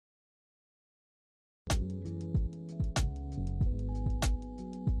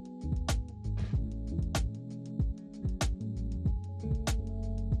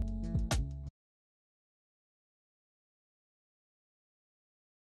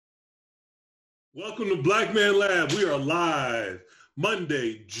Welcome to Black Man Lab. We are live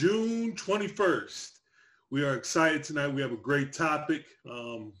Monday, June 21st. We are excited tonight. We have a great topic.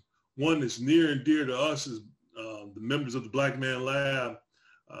 One that's near and dear to us as the members of the Black Man Lab.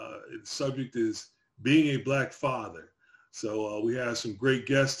 The subject is being a black father. So we have some great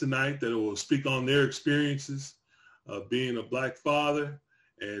guests tonight that will speak on their experiences of being a black father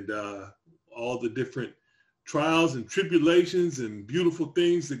and all the different trials and tribulations and beautiful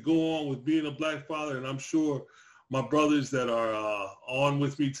things that go on with being a black father. And I'm sure my brothers that are on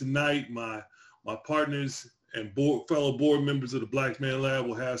with me tonight, my partners and fellow board members of the Black Man Lab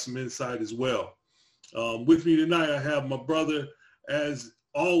will have some insight as well. With me tonight, I have my brother, as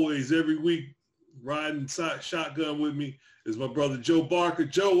always, every week, riding shotgun with me is my brother, Joe Barker.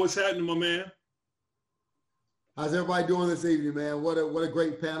 Joe, what's happening, my man? How's everybody doing this evening, man? What a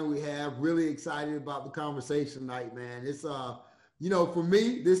great panel we have. Really excited about the conversation tonight, man. It's, for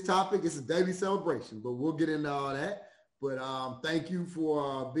me, this topic is a daily celebration, but we'll get into all that. But thank you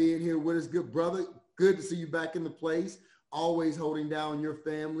for being here with us, good brother. Good to see you back in the place, always holding down your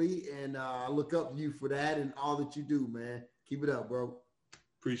family. And I look up to you for that and all that you do, man. Keep it up, bro.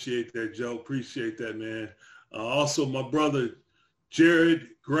 Appreciate that, Joe. Appreciate that, man. Also, my brother, Jared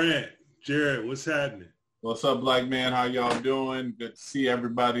Grant. Jared, what's happening? What's up, Black Man? How y'all doing? Good to see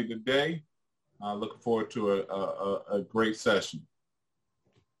everybody today. Looking forward to a great session.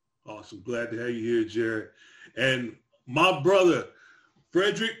 Awesome. Glad to have you here, Jared. And my brother,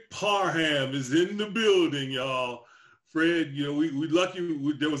 Frederick Parham, is in the building, y'all. Fred, we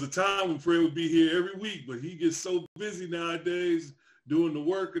lucky. There was a time when Fred would be here every week, but he gets so busy nowadays doing the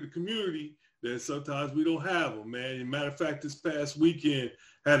work of the community that sometimes we don't have him, man. As a matter of fact, this past weekend,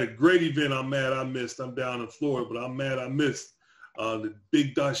 had a great event I'm mad I missed. I'm down in Florida, but I'm mad I missed the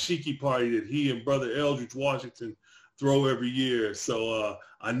big dashiki party that he and Brother Eldridge Washington throw every year. So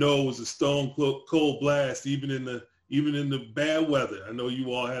I know it was a stone cold blast, even in the bad weather. I know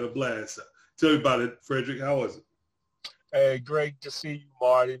you all had a blast. Tell me about it, Frederick. How was it? Hey, great to see you,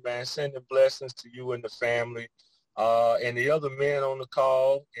 Marty, man. Sending blessings to you and the family. And the other men on the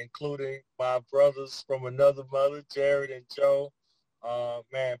call, including my brothers from another mother, Jared and Joe.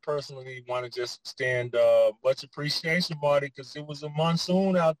 Man, personally want to just extend much appreciation, Marty, because it was a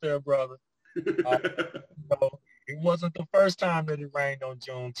monsoon out there, brother. It wasn't the first time that it rained on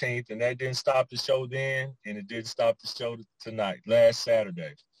Juneteenth, and that didn't stop the show then, and it didn't stop the show tonight, last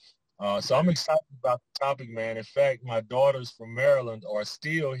Saturday. So I'm excited about the topic, man. In fact, my daughters from Maryland are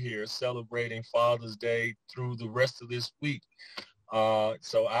still here celebrating Father's Day through the rest of this week.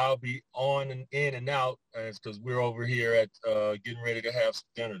 So I'll be on and in and out because we're over here at getting ready to have some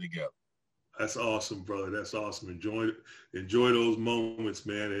dinner together. That's awesome, brother. That's awesome. Enjoy those moments,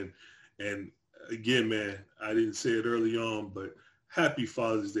 man. And again, man, I didn't say it early on, but happy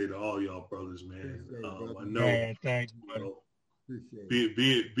Father's Day to all y'all brothers, man. I know, man, thanks, buddy.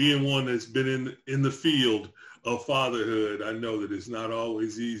 Being one that's been in the field of fatherhood, I know that it's not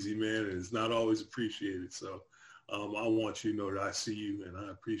always easy, man, and it's not always appreciated. So I want you to know that I see you and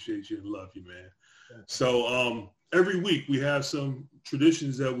I appreciate you and love you, man. So every week we have some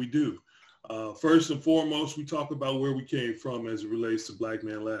traditions that we do. First and foremost, we talk about where we came from as it relates to Black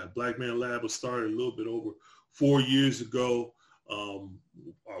Man Lab. Black Man Lab was started a little bit over 4 years ago.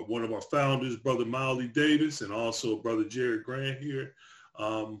 One of our founders, Brother Mosley Davis, and also Brother Jared Grant here,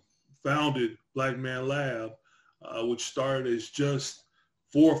 founded Black Man Lab, which started as just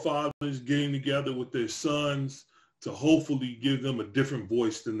 4 fathers getting together with their sons to hopefully give them a different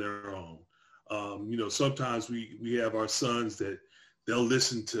voice than their own. Sometimes we have our sons that they'll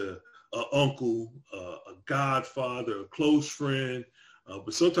listen to an uncle, a godfather, a close friend,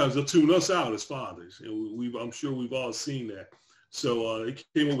 but sometimes they'll tune us out as fathers. And I'm sure we've all seen that. So they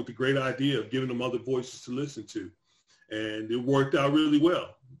came up with the great idea of giving them other voices to listen to. And it worked out really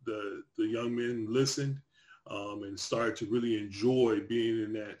well. The young men listened and started to really enjoy being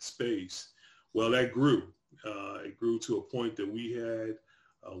in that space. Well, that grew. It grew to a point that we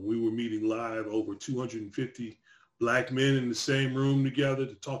were meeting live over 250 Black men in the same room together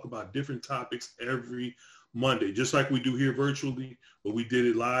to talk about different topics every Monday, just like we do here virtually, but we did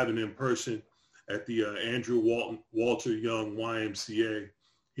it live and in person at the Andrew Walter Young YMCA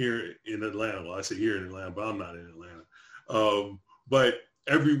here in Atlanta. Well, I say here in Atlanta, but I'm not in Atlanta. But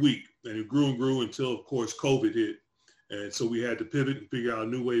every week, and it grew and grew until, of course, COVID hit. And so we had to pivot and figure out a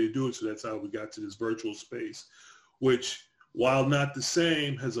new way to do it. So that's how we got to this virtual space, which, while not the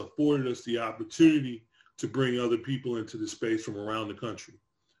same, has afforded us the opportunity to bring other people into the space from around the country.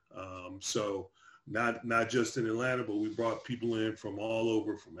 So not just in Atlanta, but we brought people in from all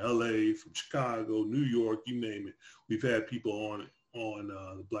over, from LA, from Chicago, New York, you name it. We've had people on on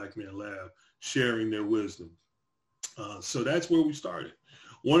the Black Man Lab, sharing their wisdom. So that's where we started.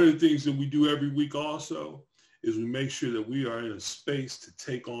 One of the things that we do every week also is we make sure that we are in a space to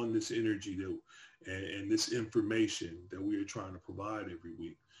take on this energy and this information that we are trying to provide every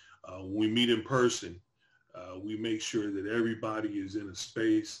week. When we meet in person, we make sure that everybody is in a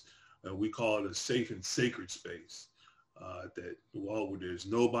space, we call it a safe and sacred space, that there's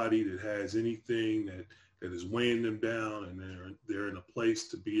nobody that has anything that is weighing them down, and they're in a place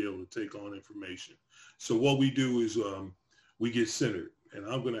to be able to take on information. So what we do is we get centered. And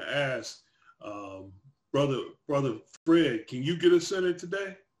I'm going to ask Brother Fred, can you get us centered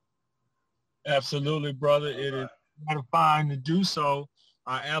today? Absolutely, brother. It is gratifying to do so.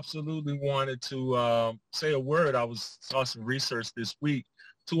 I absolutely wanted to say a word. I saw some research this week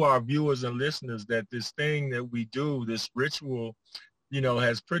to our viewers and listeners that this thing that we do, this ritual,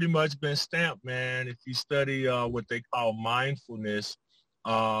 has pretty much been stamped, man. If you study what they call mindfulness,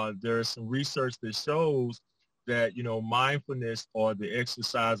 there is some research that shows that, mindfulness, or the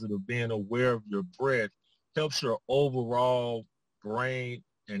exercise of being aware of your breath, helps your overall brain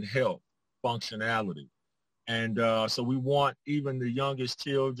and health functionality. And so we want even the youngest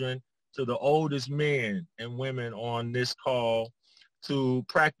children to the oldest men and women on this call to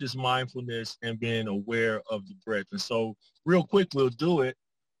practice mindfulness and being aware of the breath. And so real quick, we'll do it.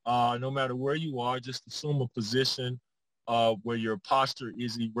 No matter where you are, just assume a position where your posture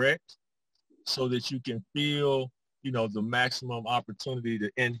is erect, so that you can feel, the maximum opportunity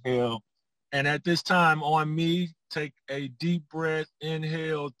to inhale. And at this time on me, take a deep breath,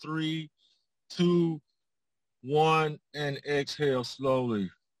 inhale, 3, 2, 1, and exhale slowly.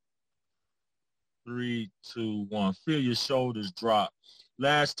 3, 2, 1. Feel your shoulders drop.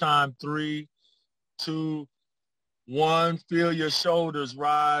 Last time, 3, 2, 1. Feel your shoulders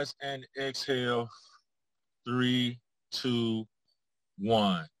rise and exhale. 3, 2,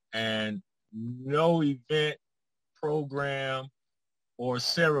 1. And no event, program, or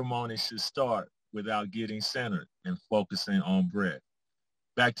ceremony should start without getting centered and focusing on breath.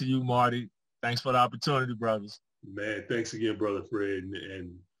 Back to you, Marty. Thanks for the opportunity, brothers. Man, thanks again, Brother Fred.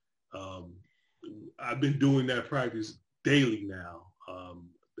 And I've been doing that practice daily now.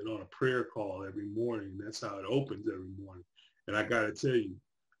 Been on a prayer call every morning. That's how it opens every morning. And I got to tell you,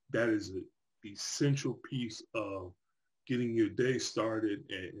 that is an essential piece of getting your day started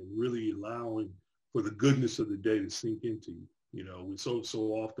and really allowing for the goodness of the day to sink into you. We so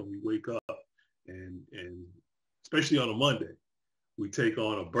often we wake up and especially on a Monday, we take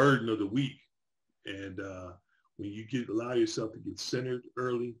on a burden of the week. And when you allow yourself to get centered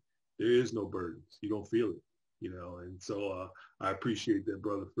early, there is no burdens. You don't feel it, And so I appreciate that,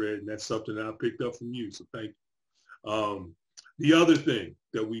 Brother Fred. And that's something that I picked up from you. So thank you. The other thing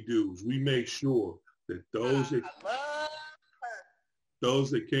that we do is we make sure that those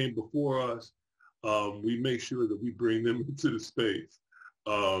that came before us, we make sure that we bring them into the space.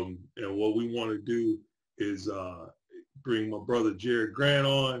 And what we want to do is bring my brother Jared Grant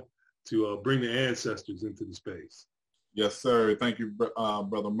on to bring the ancestors into the space. Yes, sir. Thank you,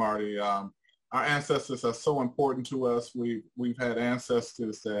 Brother Marty. Our ancestors are so important to us. We've had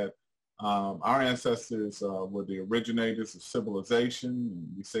ancestors that our ancestors were the originators of civilization.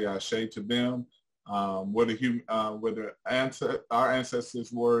 We say ashe to them. Our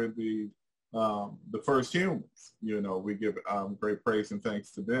ancestors were the first humans. We give great praise and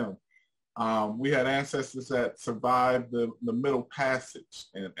thanks to them. We had ancestors that survived the Middle Passage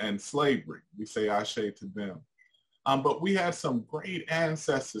and slavery. We say ashe to them. But we had some great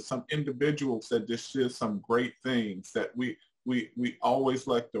ancestors, some individuals that just did some great things that we always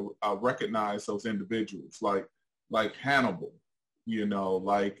like to recognize those individuals, like Hannibal,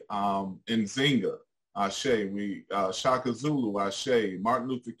 like Nzinga, ashe. Shaka Zulu, ashe. Martin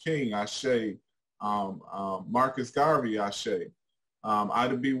Luther King, ashe. Marcus Garvey, ashe.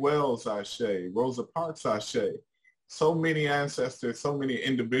 Ida B. Wells, ashe. Rosa Parks, ashe. So many ancestors, so many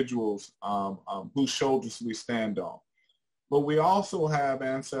individuals whose shoulders we stand on. But we also have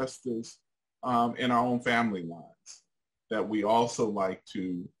ancestors in our own family lines that we also like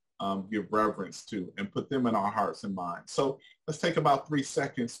to give reverence to and put them in our hearts and minds. So let's take about 3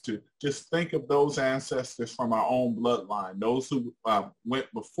 seconds to just think of those ancestors from our own bloodline, those who went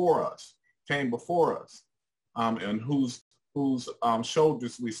before us, came before us, and whose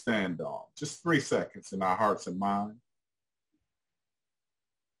shoulders we stand on. Just 3 seconds in our hearts and minds.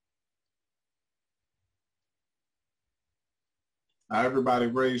 Now everybody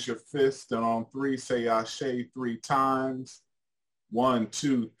raise your fist, and on 3 say ashe 3 times. 1,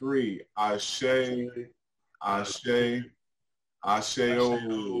 2, 3. Ashe, ashe, ashe.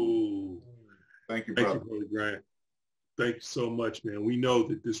 Oh. Thank you, brother. Thank you, Brother Grant. thank you so much, man. We know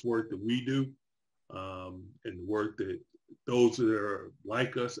that this work that we do and the work that those that are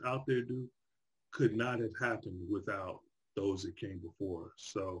like us out there do could not have happened without those that came before us.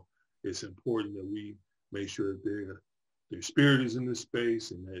 So it's important that we make sure that their spirit is in this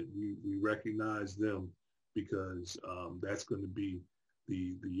space and that we recognize them, because that's going to be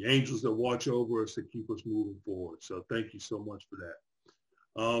the angels that watch over us, that keep us moving forward. So thank you so much for that.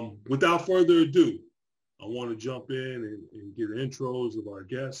 Without further ado, I want to jump in and get intros of our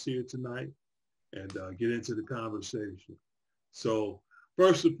guests here tonight and get into the conversation. So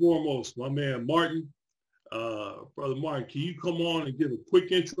first and foremost, my man Martin, Brother Martin, can you come on and give a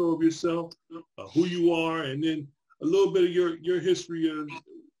quick intro of yourself, who you are, and then a little bit of your history of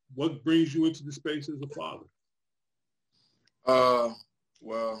what brings you into the space as a father?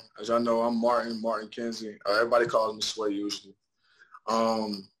 Well, as y'all know, I'm Martin Kinsey. Everybody calls me Sway usually.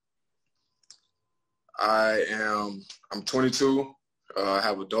 I'm 22. I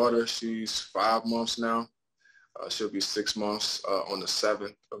have a daughter. She's 5 months now. She'll be 6 months on the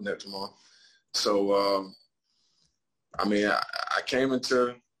 7th of next month. So, I came into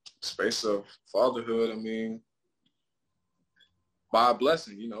the space of fatherhood, by a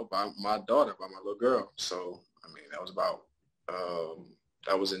blessing, by my daughter, by my little girl. So, that was about,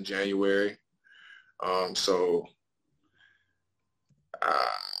 that was in January. I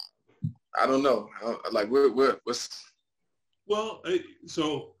don't know. What's... Well,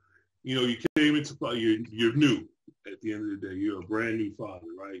 so, you came into, you're new at the end of the day. You're a brand new father,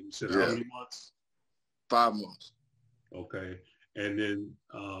 right? You said how many months? 5 months. Okay. And then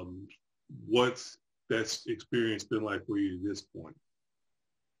what's that experience been like for you at this point?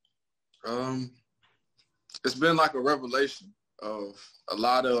 It's been like a revelation of a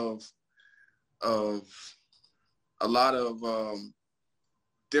lot of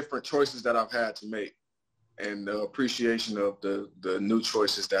different choices that I've had to make, and the appreciation of the new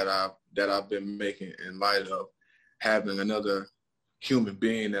choices that I've been making in light of having another human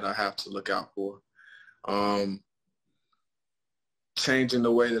being that I have to look out for. Changing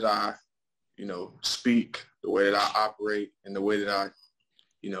the way that I, speak, the way that I operate, and the way that I,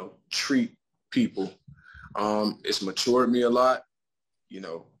 treat people. It's matured me a lot.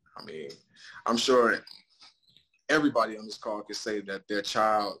 I'm sure everybody on this call could say that their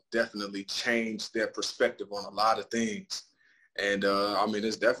child definitely changed their perspective on a lot of things. And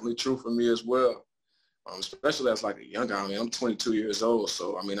it's definitely true for me as well. Especially as like a young guy. I'm 22 years old.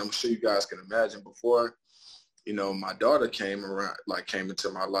 So, I'm sure you guys can imagine before, my daughter came into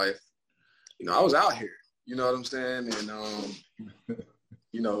my life, I was out here, you know what I'm saying? And,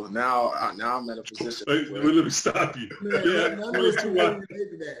 now I'm at a position. Let me stop you. Man, none of us can relate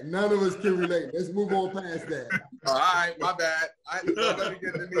to that. None of us can relate. Let's move on past that. All right, my bad. No.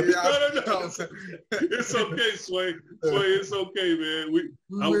 It's okay, Sway. Sway, it's okay, man.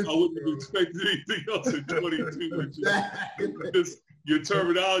 I wouldn't have expected anything else in 22. Just your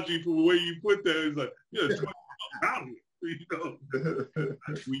terminology from the way you put that is like, 22 out here.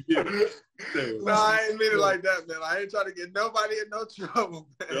 We get it. No, I ain't mean it like that, man. I ain't trying to get nobody in no trouble,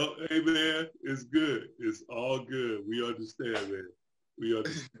 man. No, hey, man, it's good. It's all good. We understand, man. We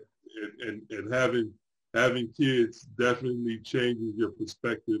understand. And having kids definitely changes your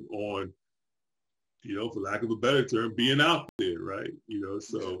perspective on, for lack of a better term, being out there, right?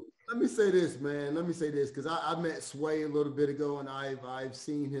 So. Let me say this, man. Because I met Sway a little bit ago, and I've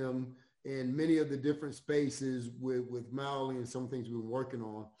seen him in many of the different spaces with Mowley and some things we've been working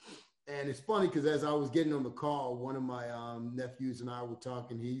on. And it's funny because as I was getting on the call, one of my nephews and I were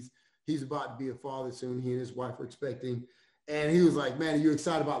talking. He's about to be a father soon. He and his wife are expecting. And he was like, man, are you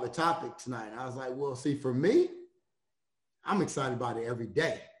excited about the topic tonight? And I was like, well, see, for me, I'm excited about it every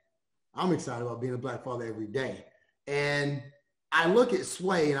day. I'm excited about being a Black father every day. And I look at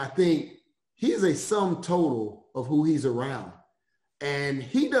Sway and I think he is a sum total of who he's around. And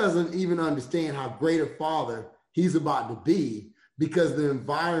he doesn't even understand how great a father he's about to be because the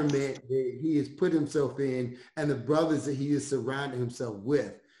environment that he has put himself in and the brothers that he is surrounding himself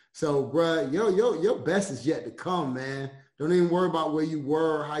with. So, bruh, your best is yet to come, man. Don't even worry about where you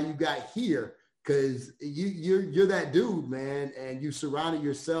were or how you got here, because you're that dude, man, and you surrounded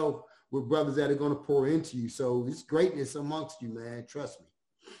yourself with brothers that are going to pour into you. So it's greatness amongst you, man. Trust me.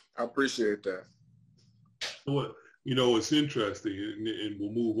 I appreciate that. What's interesting, and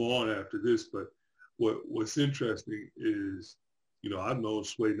we'll move on after this, but what's interesting is, I've known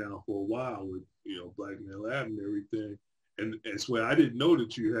Sway now for a while with, Black Male Lab and everything. And Sway, I didn't know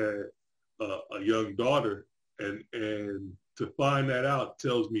that you had a young daughter, and to find that out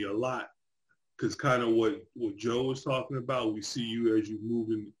tells me a lot, because kind of what Joe was talking about, we see you as you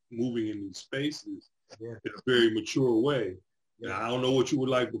moving in these spaces, Yeah. in a very mature way. Yeah. Now, I don't know what you were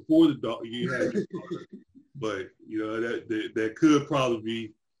like before the dog you had your daughter, but that could probably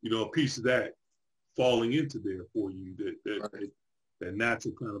be a piece of that falling into there for you, that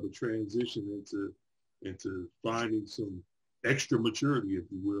natural kind of a transition into finding some extra maturity, if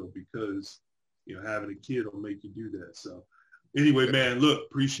you will, because having a kid will make you do that. So anyway, man, look,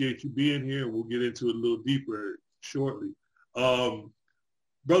 appreciate you being here. We'll get into it a little deeper shortly.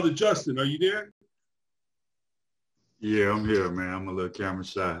 Brother Justin, are you there? Yeah, I'm here, man. I'm a little camera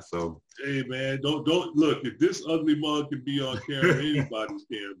shy, so. Hey, man, don't look. If this ugly mug can be on camera, anybody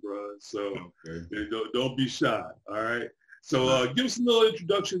can, bro. So okay. Don't be shy. All right. So give us a little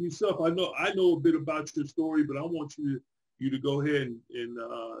introduction of yourself. I know a bit about your story, but I want you to go ahead and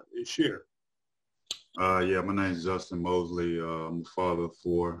share. Yeah, my name is Justan Mosley. I'm a father of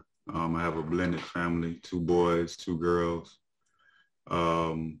 4. I have a blended family, 2 boys, 2 girls.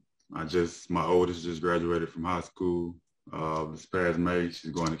 My oldest just graduated from high school this past May.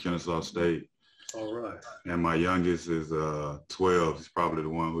 She's going to Kennesaw State. All right. And my youngest is 12. He's probably the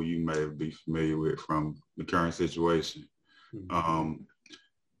one who you may be familiar with from the current situation. Mm-hmm.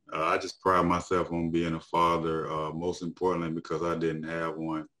 I just pride myself on being a father, most importantly because I didn't have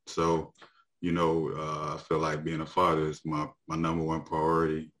one. So, I feel like being a father is my number one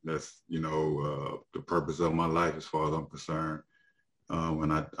priority. That's, the purpose of my life as far as I'm concerned.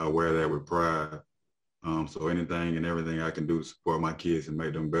 And I wear that with pride. So anything and everything I can do to support my kids and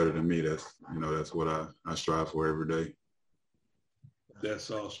make them better than me, that's what I strive for every day. That's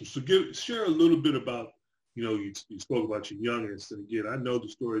awesome. So share a little bit about, you spoke about your youngest. And again, I know the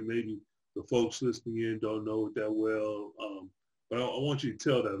story. Maybe the folks listening in don't know it that well. But I want you to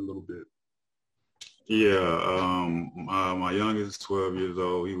tell that a little bit. Yeah, my youngest is 12 years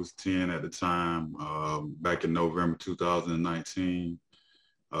old. He was 10 at the time. Back in November 2019,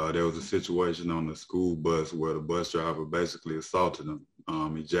 there was a situation on the school bus where the bus driver basically assaulted him.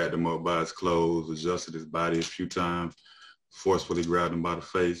 He jacked him up by his clothes, adjusted his body a few times, forcefully grabbed him by the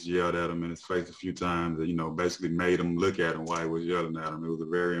face, yelled at him in his face a few times, and, basically made him look at him while he was yelling at him. It was a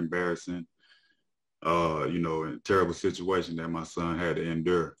very embarrassing, and terrible situation that my son had to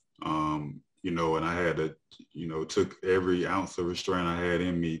endure. And I had to, took every ounce of restraint I had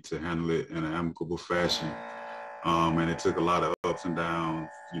in me to handle it in an amicable fashion. And it took a lot of ups and downs,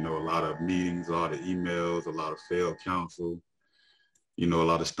 a lot of meetings, a lot of emails, a lot of failed counsel, a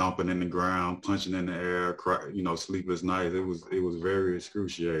lot of stomping in the ground, punching in the air, sleepless nights. It was very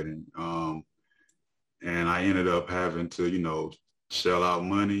excruciating. And I ended up having to, shell out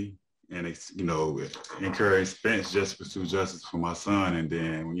money and, incur expense just to pursue justice for my son. And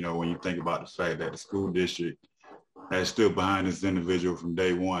then, when you think about the fact that the school district has stood behind this individual from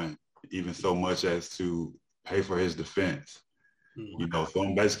day one, even so much as to pay for his defense, so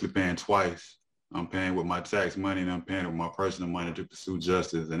I'm basically paying twice. I'm paying with my tax money and I'm paying with my personal money to pursue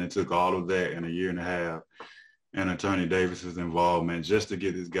justice. And it took all of that in a year and a half and Attorney Davis's involvement just to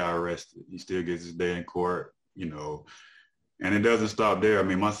get this guy arrested. He still gets his day in court, and it doesn't stop there. I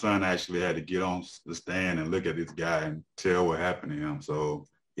mean, my son actually had to get on the stand and look at this guy and tell what happened to him. So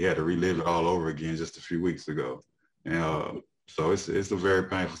he had to relive it all over again just a few weeks ago. And so it's a very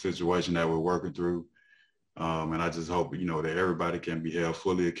painful situation that we're working through. And I just hope, that everybody can be held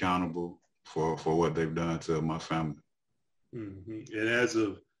fully accountable for what they've done to my family. Mm-hmm.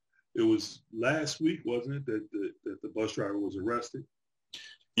 And it was last week, wasn't it, that the bus driver was arrested?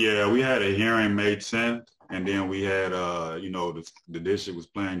 Yeah, we had a hearing May 10th, and then we had, the district was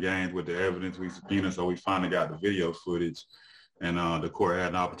playing games with the evidence we subpoenaed, so we finally got the video footage, and the court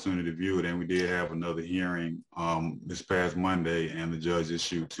had an opportunity to view it, and we did have another hearing this past Monday, and the judge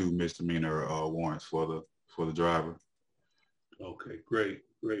issued 2 misdemeanor warrants for the driver. Okay, great.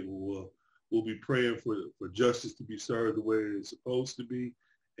 We'll be praying for justice to be served the way it's supposed to be,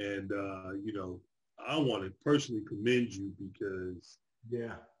 and I want to personally commend you because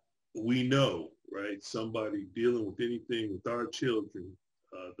we know, right, somebody dealing with anything with our children,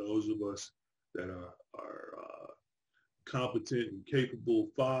 those of us that are competent and capable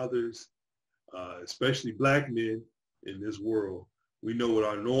fathers, especially black men in this world, we know what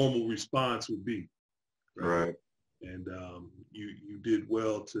our normal response would be. Right. And you did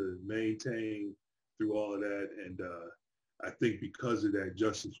well to maintain through all of that. And I think because of that,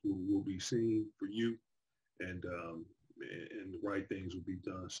 justice will be seen for you, and the right things will be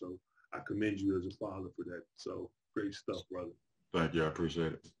done. So I commend you as a father for that. So great stuff, brother. Thank you. I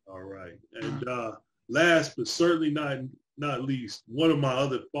appreciate it. All right. And last but certainly not least, one of my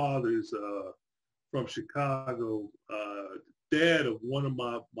other fathers from Chicago, dad of one of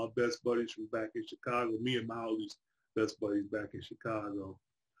my best buddies from back in Chicago, me and my oldest best buddies back in Chicago.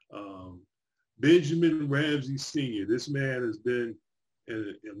 Benjamin Ramsey Sr. This man has been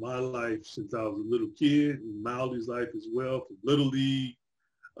in my life since I was a little kid, in Mildly's life as well, from Little League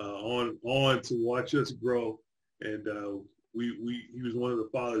on to watch us grow. And he was one of the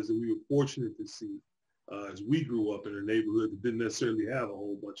fathers that we were fortunate to see as we grew up in a neighborhood that didn't necessarily have a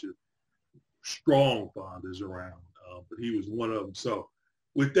whole bunch of strong fathers around, but he was one of them. So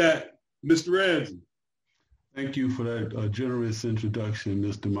with that, Mr. Ramsey. Thank you for that generous introduction,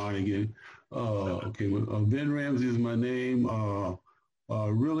 Mr. Monaghan. Okay, Ben Ramsey is my name.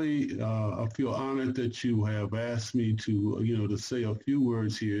 Really, I feel honored that you have asked me to say a few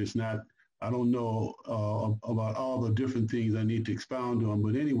words here. It's not, I don't know about all the different things I need to expound on,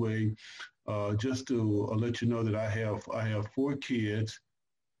 but anyway, just to let you know that I have 4 kids.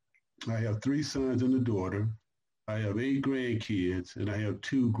 I have 3 sons and a daughter. I have 8 grandkids, and I have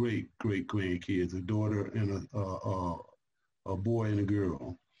 2 great-grandkids, a daughter and a boy and a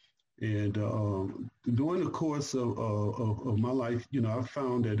girl. And during the course of my life, I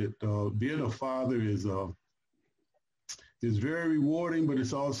found that being a father is very rewarding, but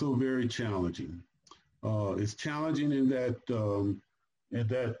it's also very challenging. It's challenging in that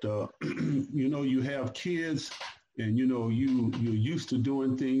you have kids, and you're used to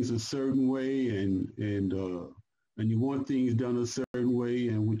doing things a certain way, and you want things done a certain way.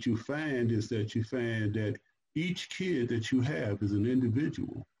 And what you find is that each kid that you have is an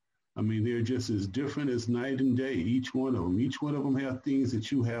individual. I mean, they're just as different as night and day. Each one of them have things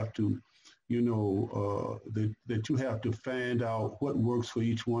that you have to, that you have to find out what works for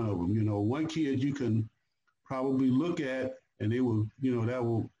each one of them. One kid you can probably look at, and they will, that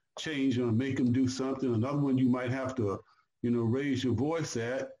will change and make them do something. Another one you might have to, raise your voice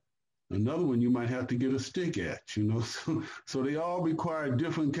at. Another one you might have to get a stick at, So they all require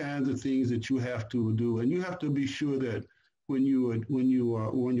different kinds of things that you have to do, and you have to be sure that when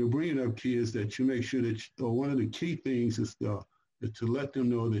you're bringing up kids, that you make sure that one of the key things is to let them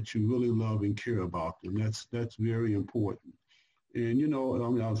know that you really love and care about them. That's very important. And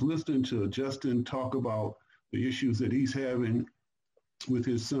I was listening to Justin talk about the issues that he's having with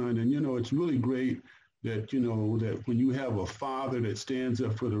his son, and it's really great that that when you have a father that stands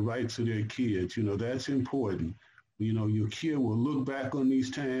up for the rights of their kids, that's important. Your kid will look back on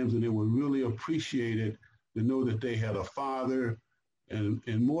these times and they will really appreciate it, to know that they had a father, and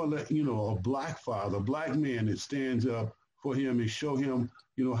more or less, a black father, a black man that stands up for him and show him,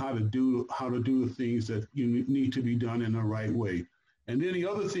 how to do the things that need to be done in the right way. And then the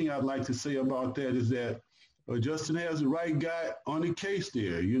other thing I'd like to say about that is that Justin has the right guy on the case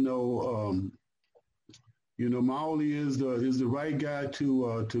there. Mosley is the right guy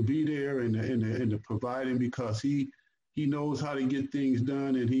to be there and to provide him, because he knows how to get things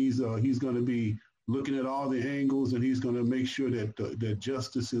done, and he's going to be looking at all the angles, and he's going to make sure that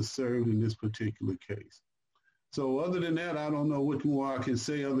justice is served in this particular case. So other than that, I don't know what more I can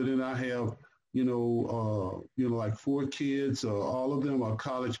say, other than I have, like 4 kids. All of them are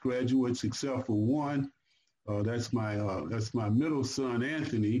college graduates except for one. That's my middle son,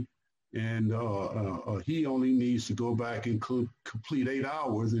 Anthony, and he only needs to go back and complete 8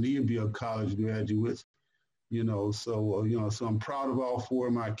 hours, and he'll be a college graduate. So I'm proud of all 4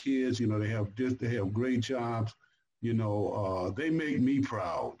 of my kids. They have great jobs. They make me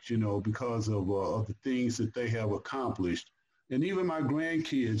proud, because of the things that they have accomplished. And even my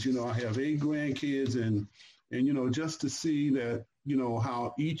grandkids, I have 8 grandkids, and just to see that,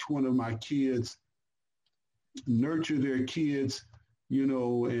 how each one of my kids nurture their kids,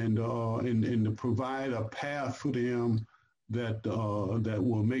 and to provide a path for them that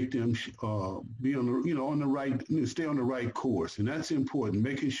will make them be on the right, stay on the right course. And that's important,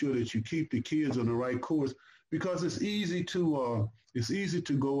 making sure that you keep the kids on the right course, because it's easy to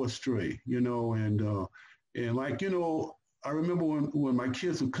go astray, and like, I remember when my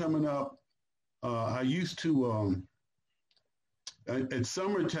kids were coming up, I used to, at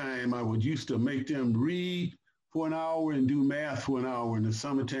summertime, I used to make them read for an hour and do math for an hour in the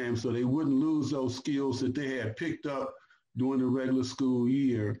summertime, so they wouldn't lose those skills that they had picked up during the regular school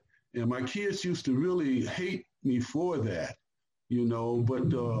year. And my kids used to really hate me for that,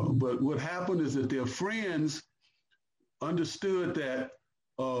 but what happened is that their friends understood that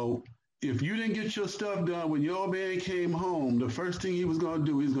if you didn't get your stuff done when your man came home, the first thing he was going to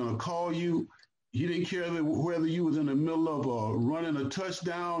do, he's going to call you. He didn't care whether you was in the middle of running a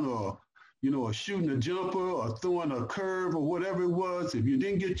touchdown or shooting a jumper or throwing a curve or whatever it was. If you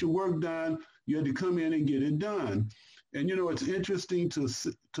didn't get your work done, you had to come in and get it done. And, it's interesting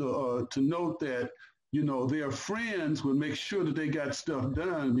to note that, their friends would make sure that they got stuff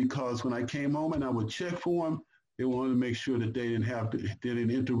done, because when I came home and I would check for them, they wanted to make sure that they didn't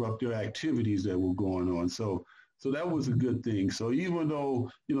interrupt their activities that were going on. So that was a good thing. So even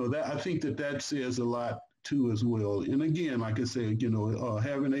though, that I think that says a lot too as well. And again, like I said,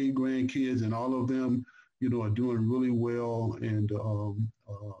 having 8 grandkids and all of them, are doing really well. And,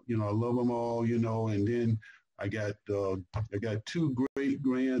 I love them all, and then I got 2 great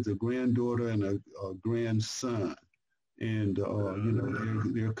grands, a granddaughter and a grandson. And,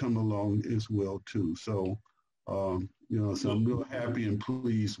 they're coming along as well too. So, so I'm real happy and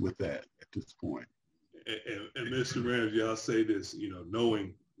pleased with that at this point. And Mr. Ramsey, I'll say this,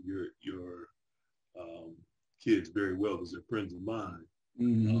 knowing your kids very well because they're friends of mine,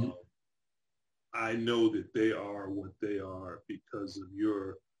 mm-hmm. I know that they are what they are because of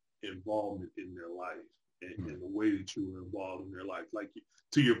your involvement in their life and the way that you were involved in their life. Like,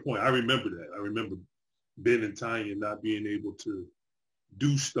 to your point, I remember that. I remember Ben and Tanya not being able to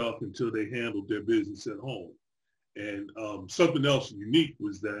do stuff until they handled their business at home. And something else unique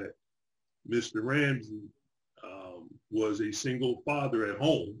was that Mr. Ramsey was a single father at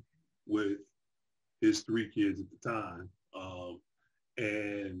home with his 3 kids at the time.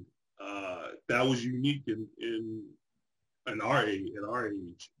 And that was unique in our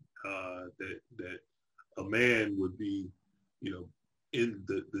age, that a man would be, in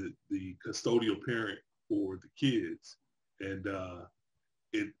the custodial parent for the kids. And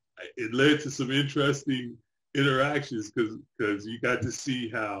it led to some interesting interactions because you got to see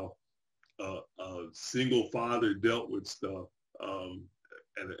how a single father dealt with stuff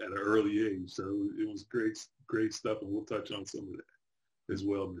at an early age. So it was great stuff, and we'll touch on some of that as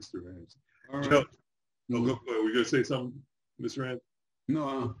well, Mr. Ramsey. All right. Joe, were you going to say something, Mr. Ramsey?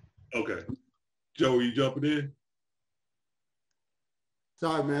 No. Okay. Joe, are you jumping in?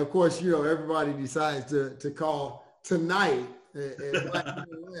 Sorry, man. Of course, everybody decides to call tonight at Black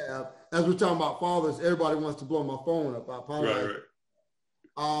Lab. As we're talking about fathers, everybody wants to blow my phone up. I apologize.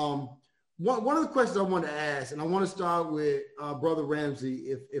 Right. One of the questions I want to ask, and I want to start with Brother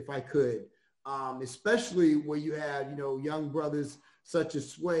Ramsey, if I could, especially where you have, young brothers such as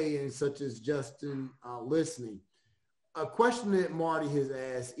Sway and such as Justin listening. A question that Marty has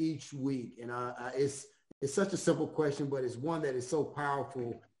asked each week, and it's such a simple question, but it's one that is so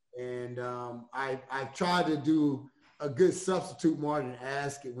powerful. And I've tried to do a good substitute, Marty, and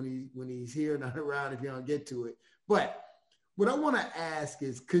ask it when he's here, not around, if you don't get to it. But what I want to ask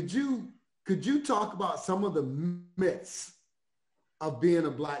is, could you talk about some of the myths of being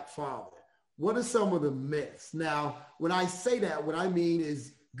a Black father? What are some of the myths? Now, when I say that, what I mean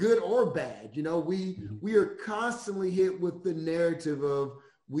is good or bad. We are constantly hit with the narrative of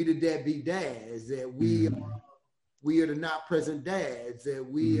we the deadbeat dads, that we are the not present dads, that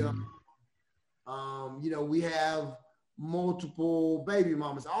we we have multiple baby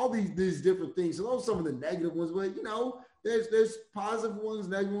mamas, all these different things. So those are some of the negative ones, but there's positive ones,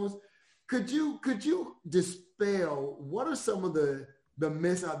 negative ones. Could you dispel what are some of the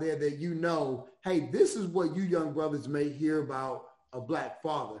myths out there that hey, this is what you young brothers may hear about a Black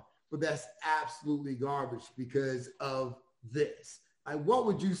father, but that's absolutely garbage because of this. What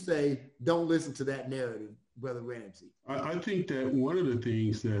would you say? Don't listen to that narrative, Brother Ramsey. I think that one of the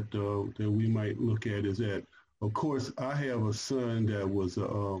things that we might look at is that, of course, I have a son that was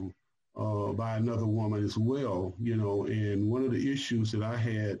by another woman as well, and one of the issues that I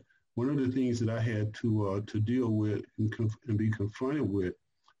had, one of the things that I had to deal with and be confronted with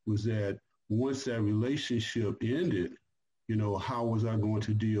was that once that relationship ended, how was I going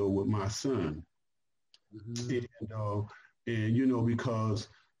to deal with my son? Mm-hmm. And because,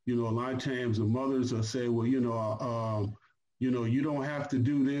 a lot of times the mothers will say, well, you don't have to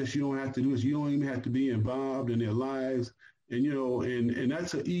do this. You don't have to do this. You don't even have to be involved in their lives. And, and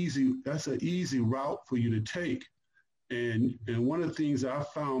that's an easy route for you to take. And one of the things I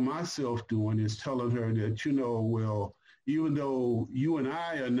found myself doing is telling her that, well, even though you and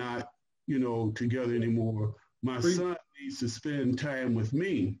I are not, together anymore, my son needs to spend time with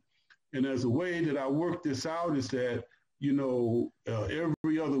me. And as a way that I work this out is that,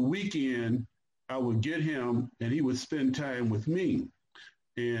 every other weekend I would get him and he would spend time with me.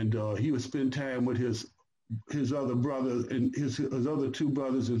 And he would spend time with his other brother and his other 2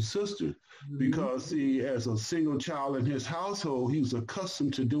 brothers and sisters, because see, as a single child in his household, he was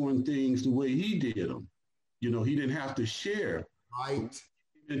accustomed to doing things the way he did them. He didn't have to share. Right.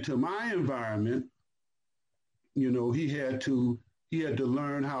 Into my environment, he had to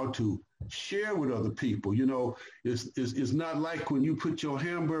learn how to share with other people. It's not like when you put your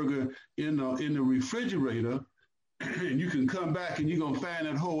hamburger in the refrigerator and you can come back and you're going to find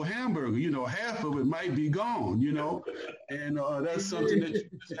that whole hamburger, half of it might be gone, and that's something that you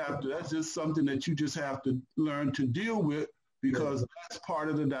just have to, that's just something that you just have to learn to deal with, because that's part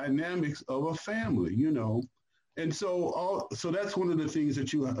of the dynamics of a family, And so that's one of the things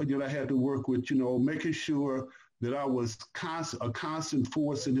that I had to work with, making sure that I was a constant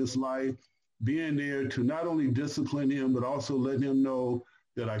force in his life, being there to not only discipline him, but also letting him know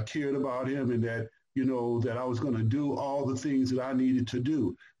that I cared about him and that, that I was going to do all the things that I needed to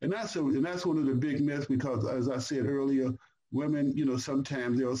do. And that's one of the big myths, because as I said earlier, women,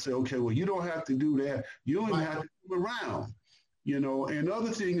 sometimes they'll say, okay, well, you don't have to do that. You don't even have to come around, And the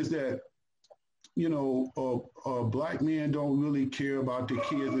other thing is that, Black men don't really care about their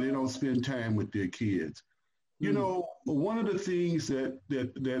kids, and they don't spend time with their kids. One of the things that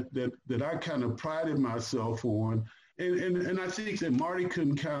I kind of prided myself on, and I think that Marty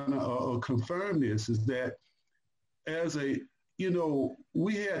can kind of confirm this, is that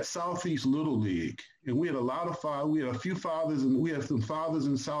we had Southeast Little League, and we had a few fathers, and we had some fathers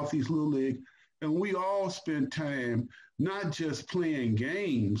in Southeast Little League, and we all spent time not just playing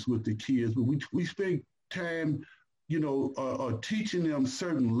games with the kids, but we spent time teaching them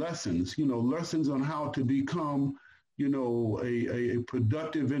certain lessons, lessons on how to become, a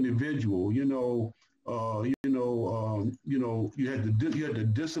productive individual. You had to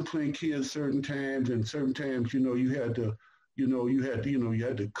discipline kids certain times, and certain times, you had to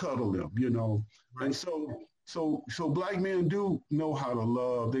cuddle them, Right. And so Black men do know how to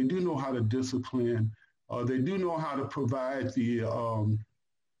love. They do know how to discipline. They do know how to provide the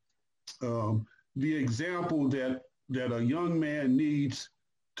example that a young man needs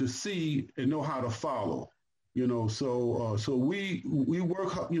to see and know how to follow, so we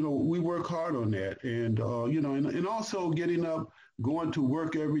work hard on that, and and also getting up, going to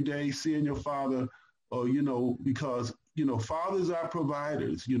work every day, seeing your father, because fathers are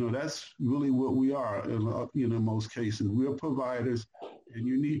providers. That's really what we are. In most cases, we're providers, and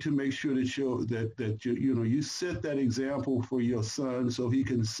you need to make sure that you set that example for your son so he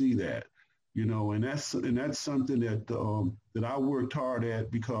can see that. And that's something that I worked hard at,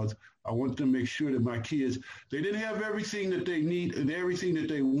 because I wanted to make sure that my kids, they didn't have everything that they need and everything that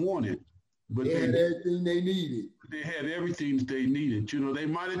they wanted, but they had everything they needed. They had everything that they needed. They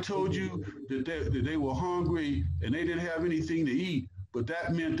might have told you that they were hungry and they didn't have anything to eat, but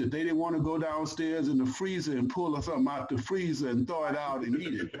that meant that they didn't want to go downstairs in the freezer and pull something out the freezer and throw it out and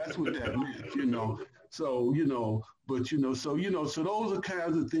eat it. That's what that meant, So, so those are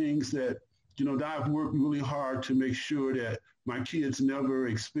kinds of things that, that I've worked really hard to make sure that my kids never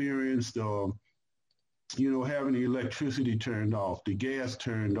experienced, having the electricity turned off, the gas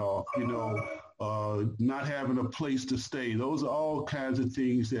turned off, not having a place to stay. Those are all kinds of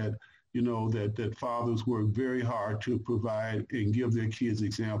things that, that fathers work very hard to provide and give their kids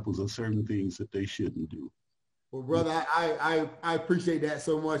examples of certain things that they shouldn't do. Well, brother, I appreciate that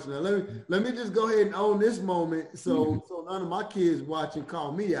so much. Now let me just go ahead and own this moment, so none of my kids watching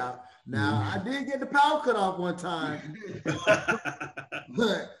call me out. Now I did get the power cut off one time,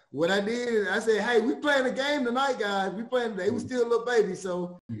 but what I did is I said, "Hey, we playing a game tonight, guys. We playing." They was still a little baby,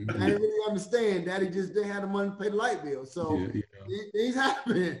 so I didn't really understand. Daddy just didn't have the money to pay the light bill, so things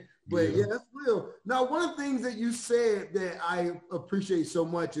happen. But yeah, that's real. Now, one of the things that you said that I appreciate so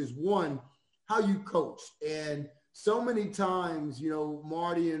much is, one, how you coach. And so many times,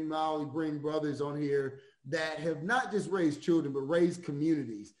 Marty and Molly bring brothers on here that have not just raised children, but raised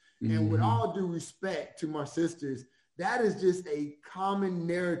communities. Mm-hmm. And with all due respect to my sisters, that is just a common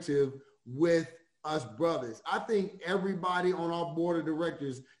narrative with us brothers. I think everybody on our board of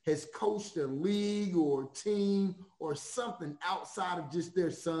directors has coached a league or team or something outside of just their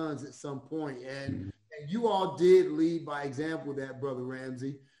sons at some point. And you all did lead by example that, Brother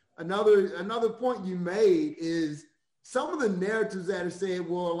Ramsey. Another point you made is some of the narratives that are said,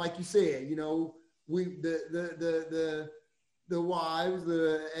 well, like you said, the wives,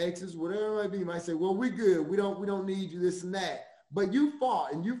 the exes, whatever it might be, might say, well, we good. We don't need you, this and that. But you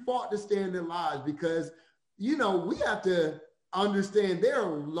fought to stay in their lives, because, we have to understand there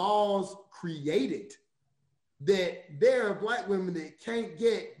are laws created that there are Black women that can't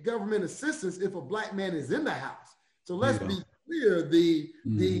get government assistance if a Black man is in the house. So let's be clear,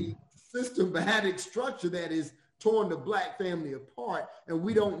 the systematic structure that is torn the Black family apart, and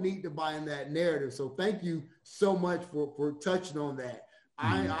we don't need to buy in that narrative. So thank you so much for touching on that.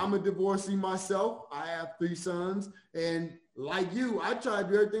 I'm a divorcee myself. I have 3 sons, and like you, I tried to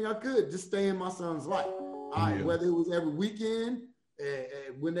do everything I could just stay in my son's life. Whether it was every weekend,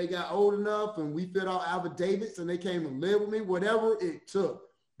 when they got old enough and we filled out affidavits and they came and lived with me, whatever it took.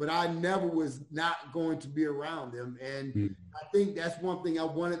 but I never was not going to be around them. And I think that's one thing I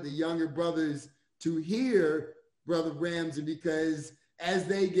wanted the younger brothers to hear, Brother Ramsey, because as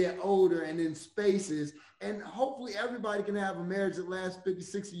they get older and in spaces, and hopefully everybody can have a marriage that lasts 50,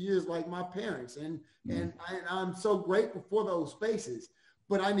 60 years like my parents. And I'm so grateful for those spaces.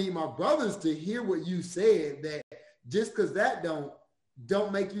 But I need my brothers to hear what you said, that just because that don't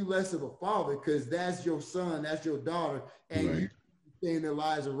make you less of a father, because that's your son, that's your daughter, and you stay in their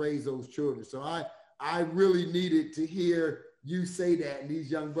lives and raise those children. So I really needed to hear you say that, and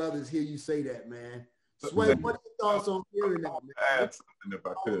these young brothers hear you say that, man. Sway, what are your thoughts on hearing that, man? Add something if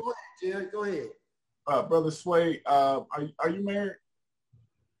I could. Go ahead, Jared. Go ahead. Brother Sway, are you married?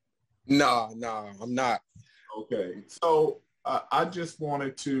 No, I'm not. Okay. So I just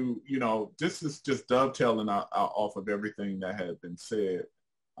wanted to, this is just dovetailing off of everything that had been said.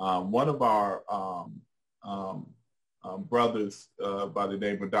 One of our brothers by the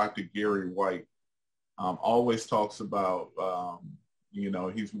name of Dr. Gary White always talks about,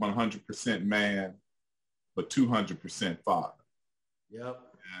 he's 100% man, but 200% father. Yep.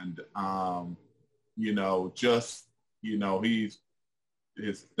 And, he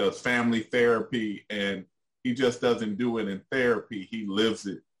does family therapy, and he just doesn't do it in therapy. He lives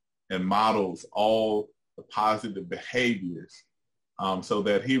it and models all the positive behaviors so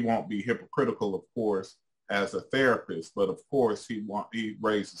that he won't be hypocritical, of course, as a therapist. But of course, he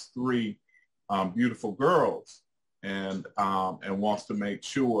raises 3 beautiful girls and wants to make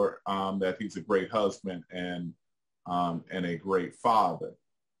sure that he's a great husband and a great father.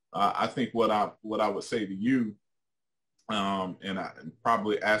 I think what I would say to you, and I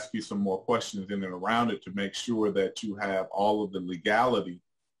probably ask you some more questions in and around it to make sure that you have all of the legality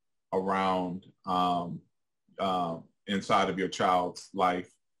around inside of your child's life,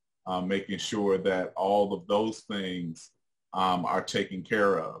 making sure that all of those things are taken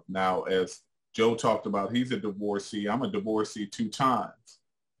care of. Now, as Joe talked about, he's a divorcee. I'm a divorcee 2 times,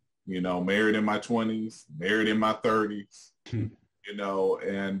 married in my 20s, married in my 30s,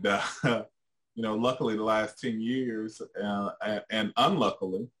 luckily the last 10 years and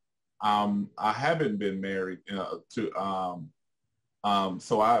unluckily, I haven't been married so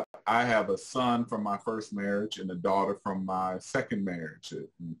I have a son from my first marriage and a daughter from my second marriage, a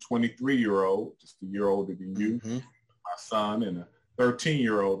 23-year-old, just a year older than you, my son, and a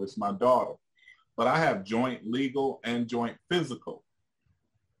 13-year-old is my daughter. But I have joint legal and joint physical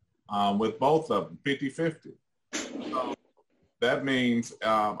with both of them, 50-50. So that means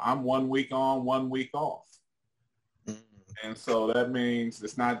I'm 1 week on, 1 week off. And so that means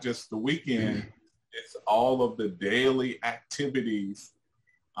it's not just the weekend, it's all of the daily activities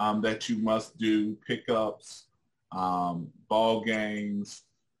that you must do, pickups, ball games,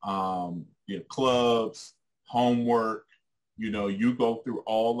 clubs, homework. You go through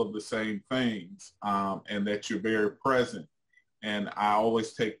all of the same things and that you're very present. And I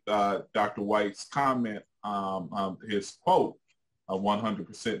always take Dr. White's comment, his quote,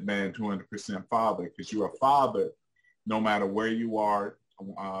 100% man, 200% father, because you're a father no matter where you are,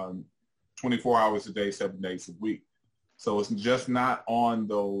 24 hours a day, 7 days a week. So it's just not on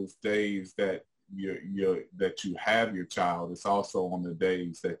those days that you have your child. It's also on the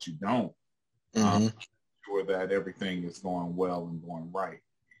days that you don't. Sure that everything is going well and going right.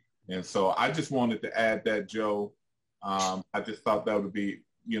 And so I just wanted to add that, Joe. I just thought that would be,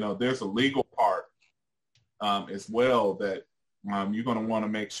 there's a legal part as well that you're going to want to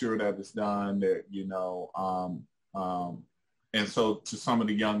make sure that it's done, that, and so to some of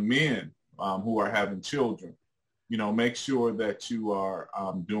the young men who are having children, make sure that you are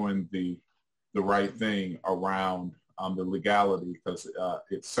doing the right thing around the legality, because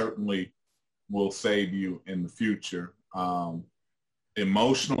it certainly will save you in the future,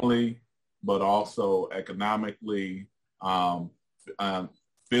 emotionally, but also economically,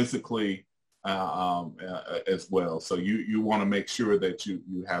 physically as well. So you want to make sure that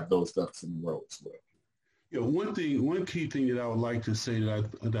you have those ducks in the row as well. One key thing that I would like to say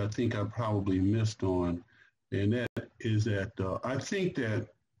that I think I probably missed on, and that is that I think that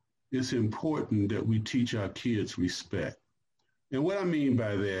it's important that we teach our kids respect. And what I mean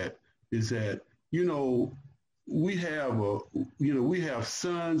by that is that, we have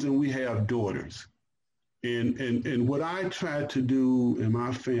sons and we have daughters. And what I tried to do in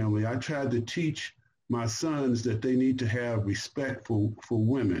my family, I tried to teach my sons that they need to have respect for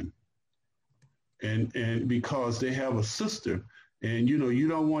women. And because they have a sister, and you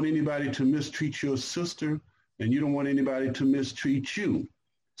don't want anybody to mistreat your sister, and you don't want anybody to mistreat you.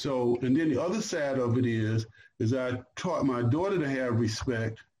 So, and then the other side of it is I taught my daughter to have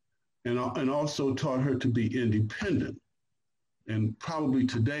respect, and also taught her to be independent. And probably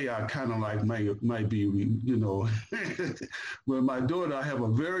today I kind of like might be, you know, with my daughter, I have a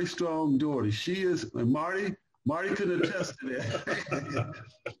very strong daughter. She is, and Marty can attest to that.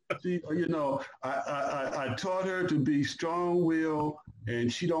 She, you know, I taught her to be strong-willed,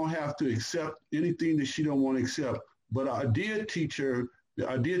 and she don't have to accept anything that she don't want to accept. But I did teach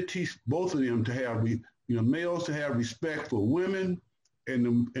both of them to have, you know, males to have respect for women, and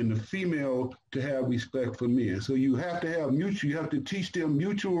the female to have respect for men. So you have to teach them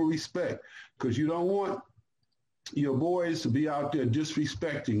mutual respect, because you don't want your boys to be out there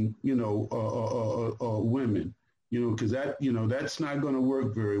disrespecting, you know, women, you know, because that's not going to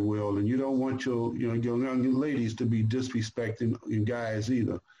work very well. And you don't want your young ladies to be disrespecting guys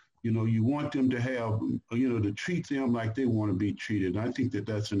either. You know, you want them to have, you know, to treat them like they want to be treated. And I think that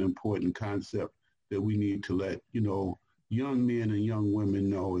that's an important concept that we need to let, you know, young men and young women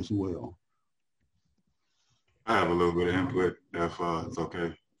know as well. I have a little bit of input if it's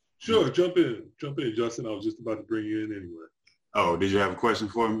okay. Sure, jump in, Justin. I was just about to bring you in anyway. Oh, did you have a question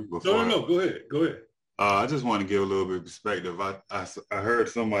for me? No. Go ahead. I just want to give a little bit of perspective. I heard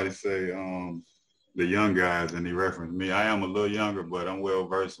somebody say the young guys, and he referenced me. I am a little younger, but I'm well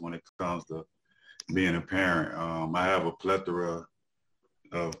versed when it comes to being a parent. I have a plethora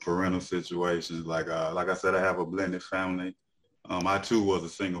of parental situations. Like I said, I have a blended family. I too was a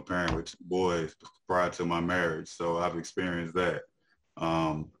single parent with 2 boys prior to my marriage, so I've experienced that.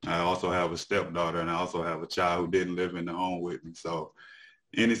 I also have a stepdaughter, and I also have a child who didn't live in the home with me. So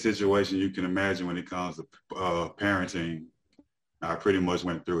any situation you can imagine when it comes to parenting, I pretty much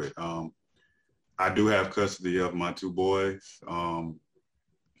went through it. I do have custody of my 2 boys,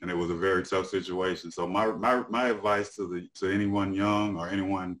 and it was a very tough situation. So my advice to anyone young or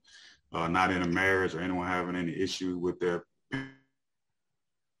anyone not in a marriage or anyone having any issue with their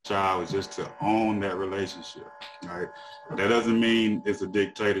child is just to own that relationship, right? That doesn't mean it's a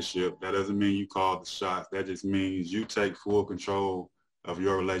dictatorship. That doesn't mean you call the shots. That just means you take full control of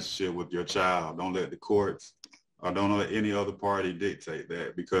your relationship with your child. Don't let the courts or don't let any other party dictate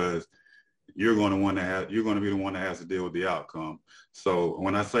that, because you're going to be the one that has to deal with the outcome. So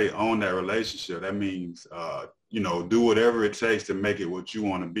when I say own that relationship, that means, do whatever it takes to make it what you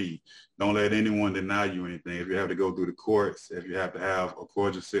want to be. Don't let anyone deny you anything. If you have to go through the courts, if you have to have a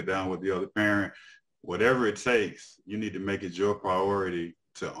cordial sit down with the other parent, whatever it takes, you need to make it your priority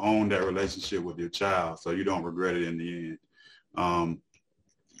to own that relationship with your child so you don't regret it in the end.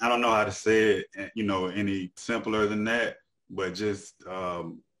 I don't know how to say it, any simpler than that, but just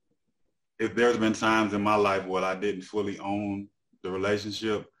if there's been times in my life where I didn't fully own the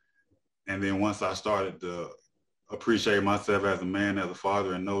relationship, and then once I started to appreciate myself as a man, as a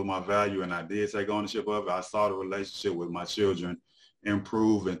father, and know my value, and I did take ownership of it, I saw the relationship with my children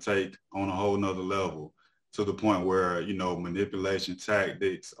improve and take on a whole nother level, to the point where, manipulation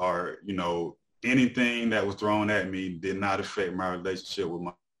tactics or, anything that was thrown at me did not affect my relationship with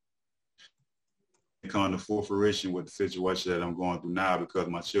my come to full fruition with the situation that I'm going through now, because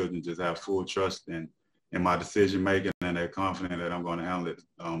my children just have full trust in my decision making, and they're confident that I'm going to handle it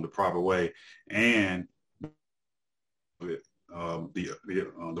the proper way. And the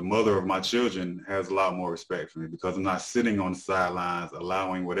mother of my children has a lot more respect for me, because I'm not sitting on the sidelines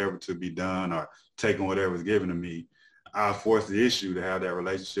allowing whatever to be done or taking whatever is given to me. I force the issue to have that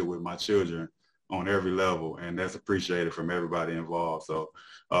relationship with my children on every level, and that's appreciated from everybody involved. So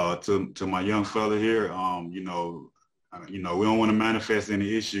to my young fella here, we don't want to manifest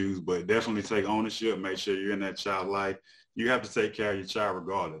any issues, but definitely take ownership. Make sure you're in that child life. You have to take care of your child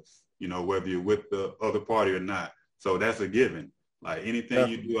regardless, whether you're with the other party or not. So that's a given. Like anything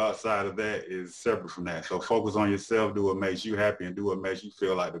you do outside of that is separate from that. So focus on yourself, do what makes you happy, and do what makes you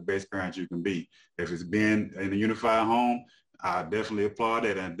feel like the best parent you can be. If it's being in a unified home, I definitely applaud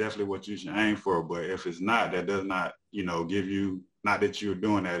that, and definitely what you should aim for. But if it's not, that does not, give you, not that you're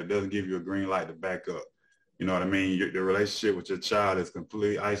doing that, it doesn't give you a green light to back up. You know what I mean? The relationship with your child is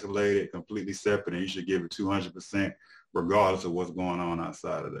completely isolated, completely separate, and you should give it 200% regardless of what's going on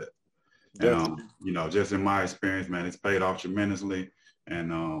outside of that. And, just in my experience, man, it's paid off tremendously.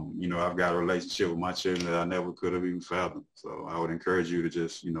 And, I've got a relationship with my children that I never could have even fathomed. So I would encourage you to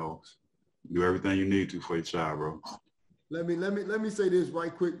just, do everything you need to for your child, bro. Let me say this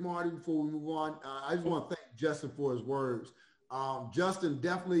right quick, Marty, before we move on. I just want to thank Justin for his words. Justin,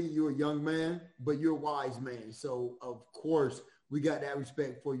 definitely you're a young man, but you're a wise man. So of course we got that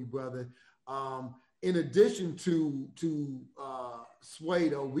respect for you, brother. In addition to Sway,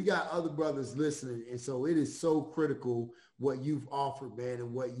 though, we got other brothers listening, and so it is so critical what you've offered, man,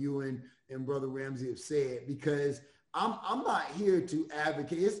 and what you and Brother Ramsey have said, because I'm not here to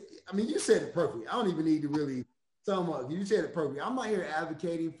advocate. You said it perfectly. I don't even need to really So much. You said it perfectly. I'm not here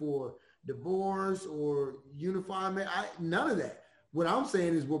advocating for divorce or unifying. None of that. What I'm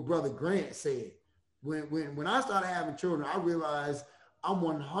saying is what Brother Grant said. When I started having children, I realized I'm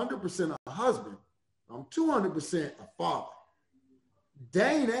 100% a husband. I'm 200% a father.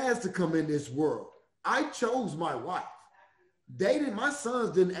 They ain't asked to come in this world. I chose my wife. My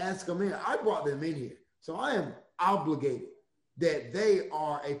sons didn't ask to come in. I brought them in here. So I am obligated that they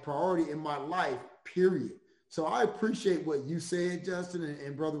are a priority in my life, period. So I appreciate what you said, Justin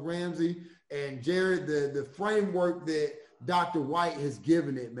and Brother Ramsey and Jared, the framework that Dr. White has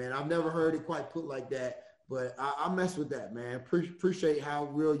given it, man. I've never heard it quite put like that, but I mess with that, man. Appreciate how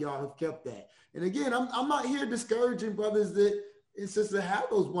real y'all have kept that. And again, I'm not here discouraging brothers that it's just to have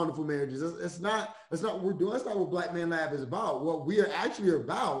those wonderful marriages. It's not what we're doing. That's not what Black Man Lab is about. What we are actually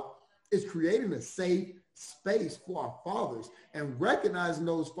about is creating a safe space for our fathers and recognizing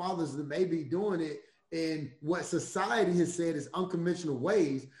those fathers that may be doing it in what society has said is unconventional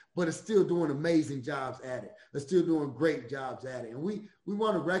ways, but are still doing amazing jobs at it. They're still doing great jobs at it. And we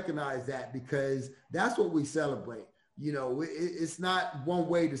want to recognize that because that's what we celebrate. You know, it's not one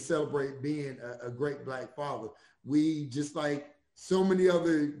way to celebrate being a great Black father. We, just like so many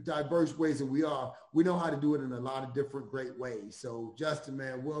other diverse ways that we know how to do it in a lot of different great ways. So Justin,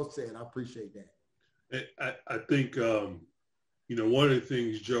 man, well said. I appreciate that. I think, one of the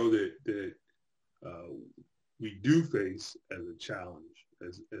things, Joe, that we do face as a challenge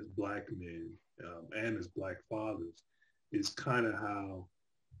as Black men and as Black fathers is kind of how,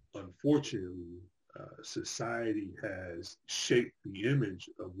 unfortunately, society has shaped the image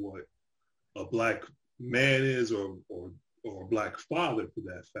of what a Black man is or a Black father, for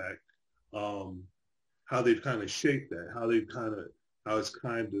that fact, how they've kind of shaped that, how it's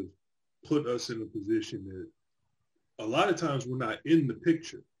kind of put us in a position that a lot of times we're not in the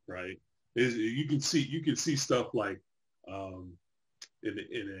picture, right? You can see stuff like in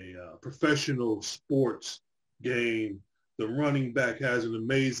a professional sports game, the running back has an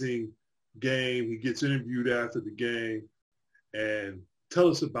amazing game. He gets interviewed after the game and tell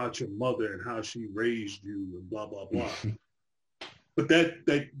us about your mother and how she raised you and blah, blah, blah. But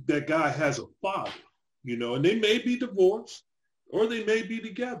that guy has a father, and they may be divorced or they may be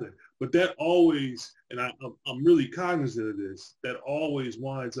together. But that always, and I'm really cognizant of this, that always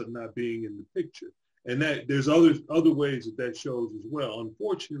winds up not being in the picture. And that there's other ways that shows as well.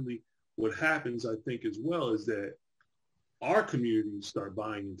 Unfortunately, what happens, I think, as well, is that our communities start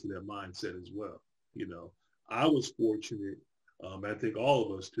buying into that mindset as well. I was fortunate. I think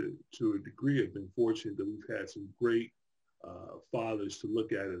all of us, to a degree, have been fortunate that we've had some great fathers to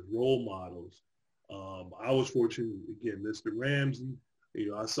look at as role models. I was fortunate, again, Mr. Ramsey.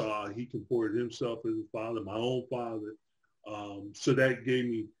 I saw he comported himself as a father, my own father. So that gave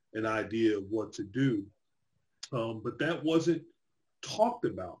me an idea of what to do. But that wasn't talked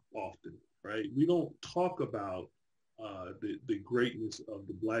about often, right? We don't talk about the greatness of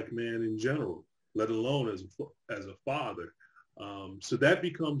the Black man in general, let alone as a father. So that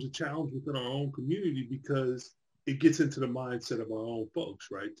becomes a challenge within our own community because it gets into the mindset of our own folks,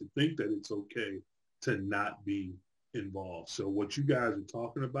 right? To think that it's okay to not be involved. So what you guys are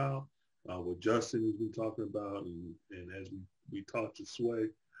talking about, what Justin has been talking about, and as we talked to Sway,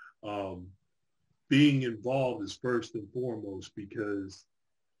 being involved is first and foremost, because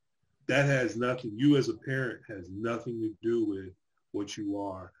that has nothing, you as a parent has nothing to do with what you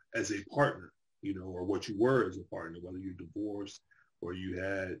are as a partner, or what you were as a partner, whether you're divorced or you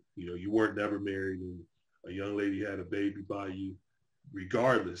had, you weren't never married and a young lady had a baby by you.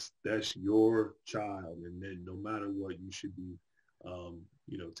 Regardless, that's your child, and then no matter what, you should be,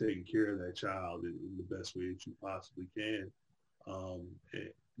 taking care of that child in the best way that you possibly can. And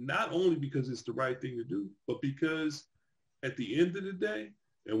not only because it's the right thing to do, but because at the end of the day,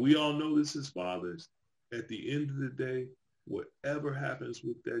 and we all know this as fathers, at the end of the day, whatever happens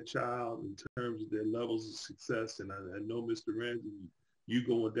with that child in terms of their levels of success, and I know, Mr. Ramsey, you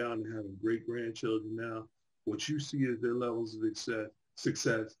going down and having great grandchildren now, what you see as their levels of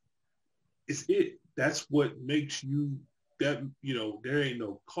success is it. That's what makes you that, there ain't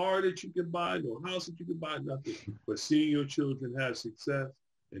no car that you can buy, no house that you can buy, nothing. But seeing your children have success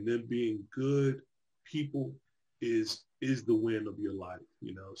and them being good people is the win of your life,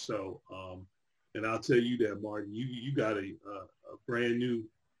 So, and I'll tell you that, Martin, you got a brand new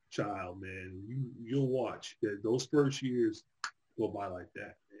child, man. You'll watch that those first years go by like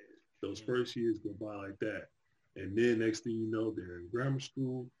that, man. Those first years go by like that. And then next thing you know, they're in grammar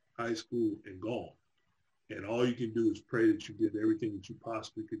school, high school, and gone. And all you can do is pray that you did everything that you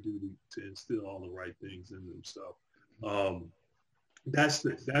possibly could do to instill all the right things in them. So That's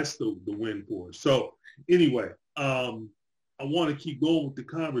the win for us. So anyway, I want to keep going with the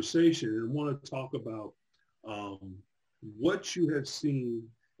conversation and want to talk about what you have seen.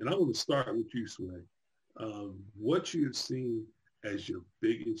 And I want to start with you, Sway. What you have seen as your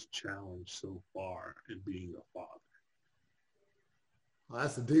biggest challenge so far in being a father. Oh,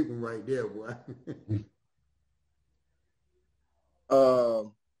 that's a deep one right there, boy.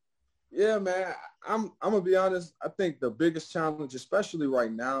 Yeah, man, I'm gonna be honest. I think the biggest challenge, especially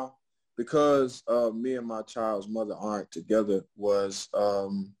right now, because me and my child's mother aren't together, was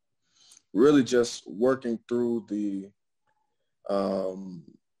really just working through the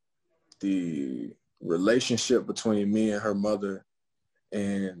relationship between me and her mother,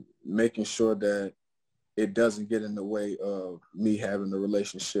 and making sure that it doesn't get in the way of me having a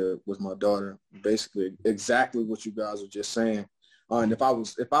relationship with my daughter. Basically, exactly what you guys were just saying. And if I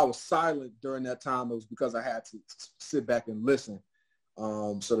was silent during that time, it was because I had to sit back and listen,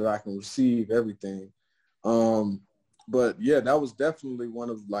 so that I can receive everything. But yeah, that was definitely one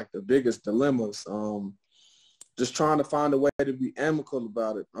of like the biggest dilemmas. Just trying to find a way to be amicable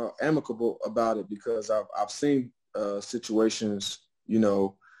about it, because I've seen situations,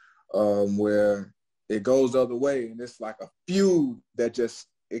 where it goes the other way, and it's like a feud that just,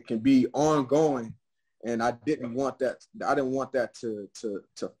 it can be ongoing. And I didn't want that. I didn't want that to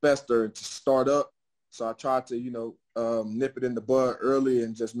fester and to start up. So I tried to, nip it in the bud early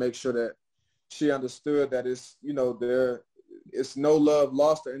and just make sure that she understood that it's, it's no love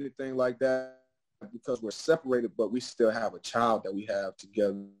lost or anything like that, because we're separated, but we still have a child that we have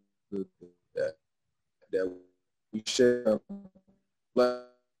together that we share.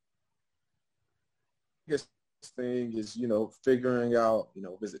 Biggest thing is, figuring out,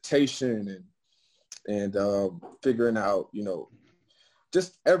 visitation and figuring out,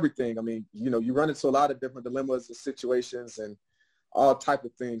 just everything. I mean, you run into a lot of different dilemmas and situations and all type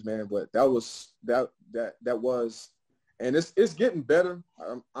of things, man. But that was, and it's getting better.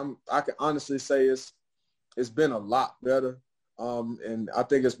 I can honestly say it's been a lot better. And I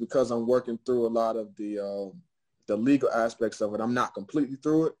think it's because I'm working through a lot of the legal aspects of it. I'm not completely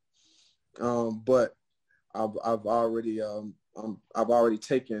through it, but I've already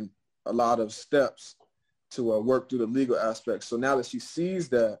taken a lot of steps to work through the legal aspects. So now that she sees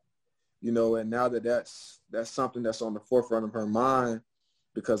that, and now that that's something that's on the forefront of her mind,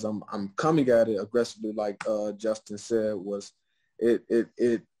 because I'm coming at it aggressively, like Justin said, was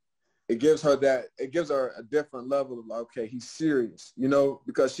it gives her a different level of, okay, he's serious,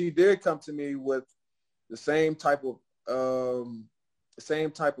 because she did come to me with the same type of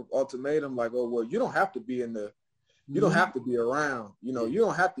ultimatum, like, oh, well, you don't have to be you don't have to be around, you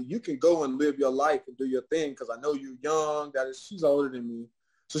don't have to, you can go and live your life and do your thing, because I know you're young. She's older than me.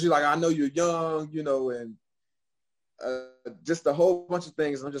 So she's like, I know you're young, and just a whole bunch of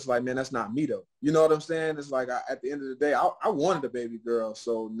things. I'm just like, man, that's not me though. You know what I'm saying? It's like, at the end of the day, I wanted a baby girl.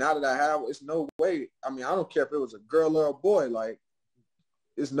 So now that I have, it's no way. I mean, I don't care if it was a girl or a boy, like,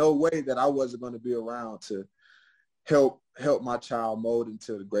 it's no way that I wasn't going to be around to help my child mold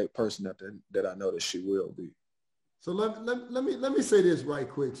into the great person that I know that she will be. So let me say this right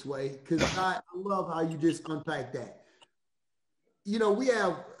quick, Sway, because I love how you just unpack that. We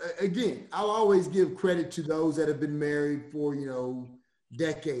have, again, I'll always give credit to those that have been married for,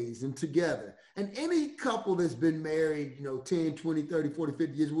 decades and together. And any couple that's been married, 10, 20, 30, 40,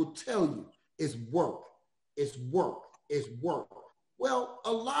 50 years will tell you it's work, it's work, it's work. Well,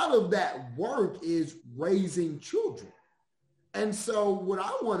 a lot of that work is raising children. And so what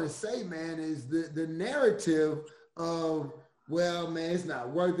I want to say, man, is the narrative of, well, man, it's not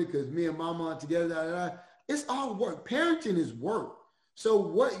worth it because me and mama aren't together. Da, da, da. It's all work. Parenting is work. So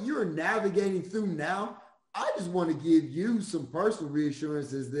what you're navigating through now, I just want to give you some personal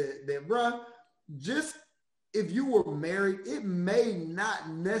reassurances that bruh, just if you were married, it may not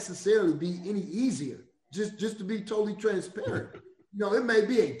necessarily be any easier. Just to be totally transparent. It may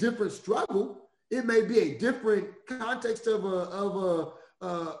be a different struggle. It may be a different context of a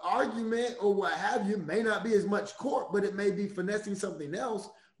argument or what have you. It may not be as much court, but it may be finessing something else.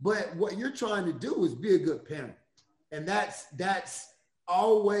 But what you're trying to do is be a good parent. And that's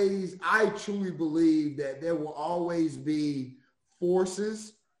always, I truly believe that there will always be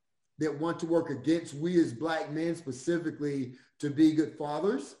forces that want to work against we as Black men specifically to be good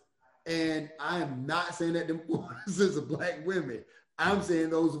fathers. And I am not saying that them forces are Black women. I'm saying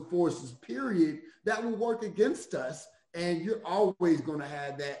those are forces, period, that will work against us. And you're always going to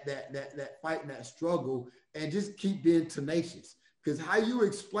have that fight and that struggle, and just keep being tenacious. Because how you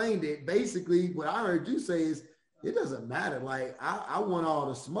explained it, basically what I heard you say is, it doesn't matter. Like, I want all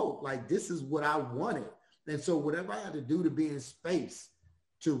the smoke. Like, this is what I wanted. And so whatever I had to do to be in space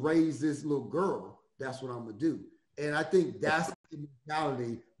to raise this little girl, that's what I'm going to do. And I think that's the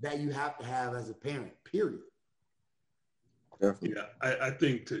mentality that you have to have as a parent, period. Definitely. Yeah, I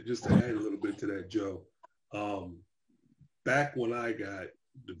think just to add a little bit to that, Joe, back when I got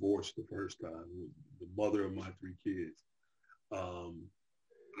divorced the first time, the mother of my 3 kids,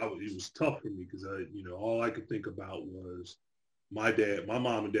 it was tough for me because all I could think about was my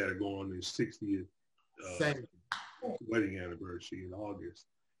mom and dad are going on their 60th wedding anniversary in August.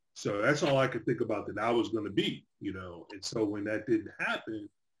 So that's all I could think about that I was going to be, and so when that didn't happen,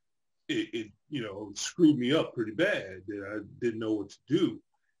 it screwed me up pretty bad that I didn't know what to do.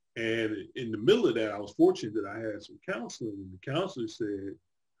 And in the middle of that, I was fortunate that I had some counseling, and the counselor said,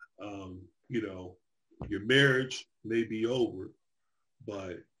 your marriage may be over,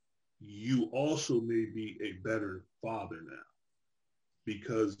 but you also may be a better father now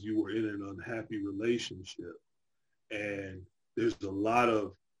because you were in an unhappy relationship. And there's a lot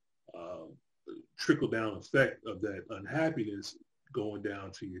of trickle-down effect of that unhappiness going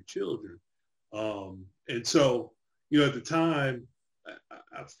down to your children. And so, at the time,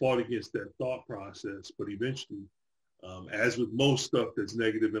 I fought against that thought process, but eventually, as with most stuff that's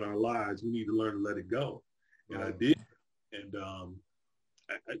negative in our lives, we need to learn to let it go. And I did. And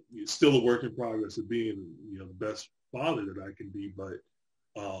it's still a work in progress of being, the best father that I can be. But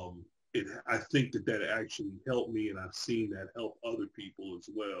I think that actually helped me, and I've seen that help other people as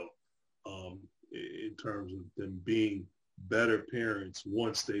well, in terms of them being better parents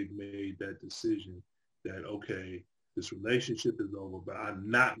once they've made that decision that, okay, this relationship is over, but I'm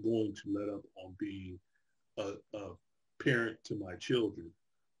not going to let up on being a parent to my children.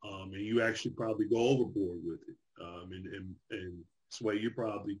 And you actually probably go overboard with it. And Sway, you're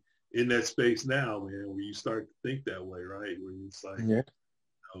probably in that space now, man, where you start to think that way, right? Where it's like,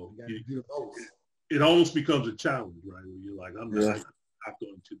 it almost becomes a challenge, right? Where you're like, I'm not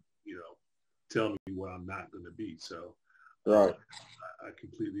going to, tell me what I'm not going to be. So right. I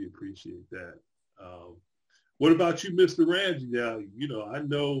completely appreciate that. What about you, Mr. Ramsey? Now, I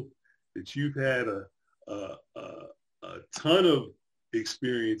know that you've had a ton of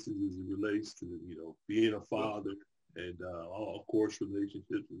experiences as it relates to, being a father and, of course,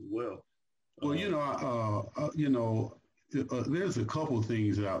 relationships as well. Well, there's a couple of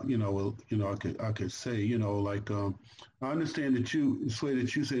things that I could say. I understand that you say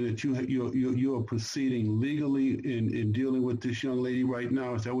that you're proceeding legally in dealing with this young lady right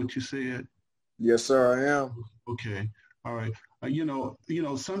now. Is that what you said? Yes, sir, I am. Okay, all right.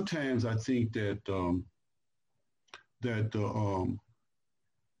 Sometimes I think that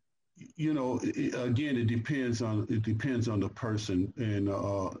again, it depends on the person. And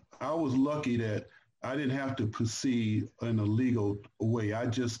I was lucky that I didn't have to proceed in a legal way. I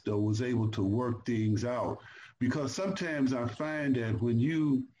just was able to work things out, because sometimes I find that when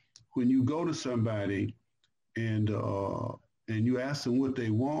you go to somebody and you ask them what they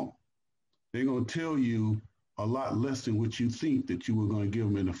want, they're going to tell you a lot less than what you think that you were going to give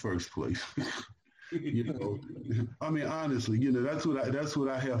them in the first place. I mean, honestly, that's what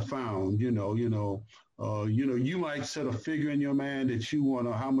I have found. You might set a figure in your mind that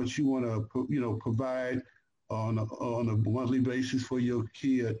how much you want to, provide on a monthly basis for your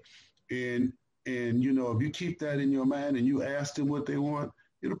kid, and if you keep that in your mind and you ask them what they want,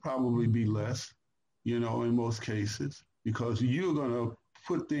 it'll probably be less, in most cases, because you're gonna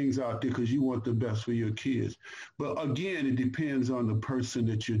put things out there because you want the best for your kids. But again, it depends on the person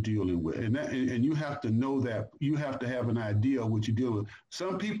that you're dealing with. And you have to know that. You have to have an idea of what you're dealing with.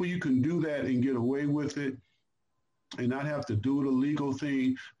 Some people, you can do that and get away with it and not have to do the legal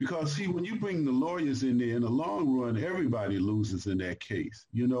thing. Because, see, when you bring the lawyers in there, in the long run, everybody loses in that case.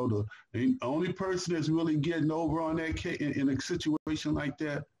 The only person that's really getting over on that case in a situation like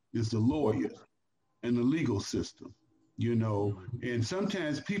that is the lawyers and the legal system. And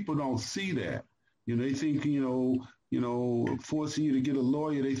sometimes people don't see that. They think, forcing you to get a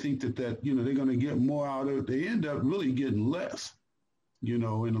lawyer, they think that they're going to get more out of it. They end up really getting less, in the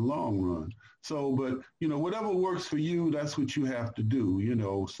long run. So, but, whatever works for you, that's what you have to do,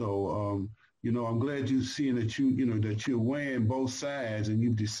 So, I'm glad you're seeing that that you're weighing both sides, and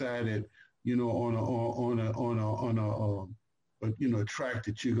you've decided, on a track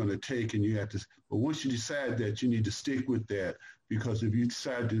that you're going to take, and you have to. But once you decide that, you need to stick with that, because if you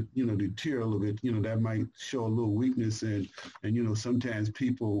decide to, deter a little bit, that might show a little weakness, and sometimes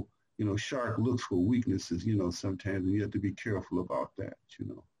people, shark looks for weaknesses, sometimes, and you have to be careful about that,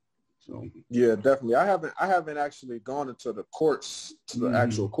 So yeah, definitely. I haven't actually gone into the courts, to the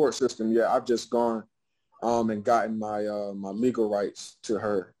actual court system yet. I've just gone and gotten my my legal rights to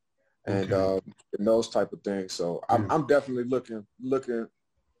her. and those type of things. So I'm definitely looking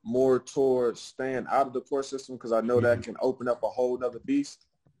more towards staying out of the court system, because I know that can open up a whole nother beast.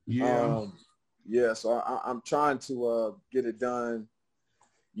 So I'm trying to get it done,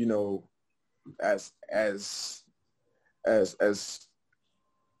 you know, as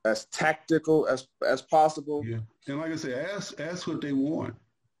tactical as possible. Yeah, and like I say, ask what they want.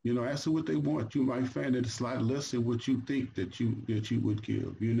 You know, ask them what they want. You might find that it's a lot less than what you think that you would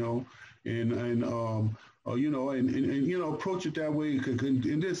give. You know, and you know, and you know, approach it that way.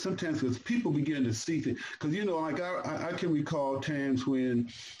 And then sometimes, because people begin to see things, because you know, like I can recall times when,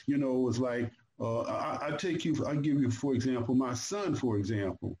 you know, it was like I give you, for example, my son, for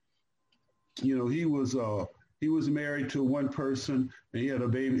example. You know, he was married to one person, and he had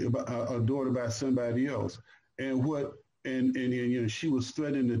a daughter by somebody else, and you know, she was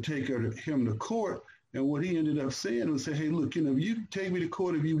threatening to take him to court. And what he ended up saying was, hey, look, you know, you can take me to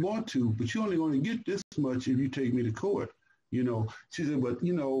court if you want to, but you're only going to get this much if you take me to court. You know, she said, but,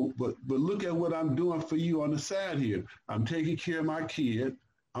 you know, but look at what I'm doing for you on the side here. I'm taking care of my kid.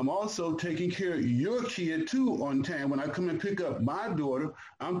 I'm also taking care of your kid, too, on time. When I come and pick up my daughter,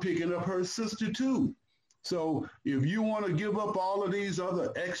 I'm picking up her sister, too. So if you want to give up all of these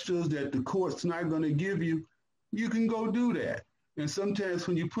other extras that the court's not going to give you, you can go do that. And sometimes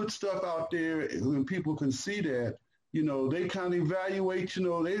when you put stuff out there, when people can see that, you know, they kind of evaluate, you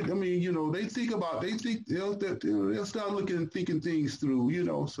know, they'll start looking and thinking things through, you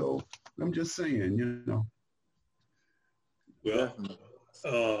know. So I'm just saying, you know. Well,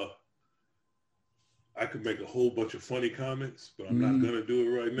 I could make a whole bunch of funny comments, but I'm not going to do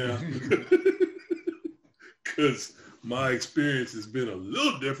it right now because my experience has been a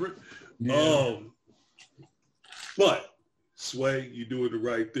little different. But Sway, you're doing the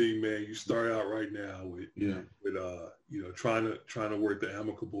right thing, man. You start out right now with you know, trying to work the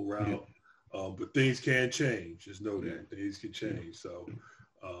amicable route. But things can change. Just know that things can change. So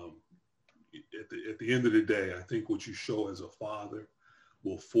at the end of the day, I think what you show as a father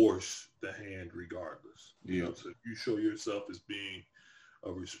will force the hand regardless. You know, so if you show yourself as being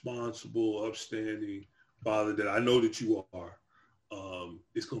a responsible, upstanding father that I know that you are,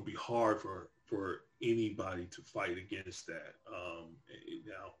 it's going to be hard for anybody to fight against that.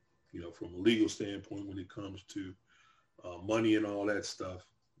 Now, you know, from a legal standpoint, when it comes to money and all that stuff,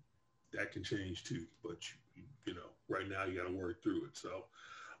 that can change too. But you know, right now you got to work through it. So,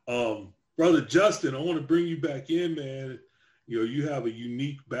 Brother Justin, I want to bring you back in, man. You know, you have a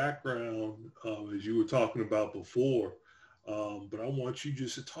unique background, as you were talking about before. But I want you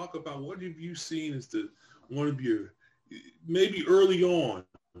just to talk about what have you seen as one of your, maybe early on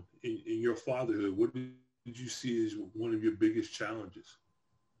in your fatherhood, what did you see as one of your biggest challenges?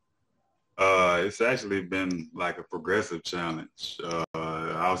 It's actually been like a progressive challenge.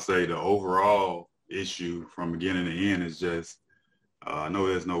 I'll say the overall issue from beginning to end is just, I know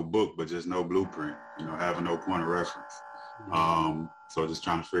there's no book, but just no blueprint, you know, having no point of reference. So just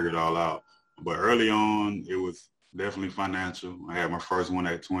trying to figure it all out. But early on, it was definitely financial. I had my first one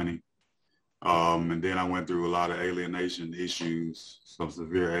at 20. And then I went through a lot of alienation issues, some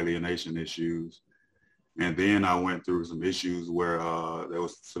severe alienation issues. And then I went through some issues where there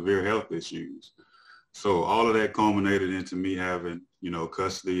was severe health issues. So all of that culminated into me having, you know,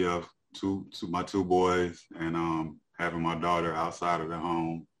 custody of my two boys and having my daughter outside of the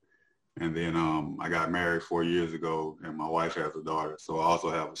home. And then I got married 4 years ago, and my wife has a daughter. So I also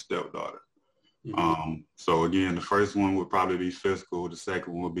have a stepdaughter. So again, the first one would probably be fiscal. The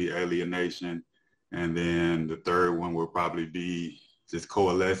second one would be alienation. And then the third one would probably be just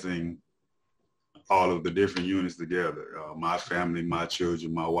coalescing all of the different units together. My family, my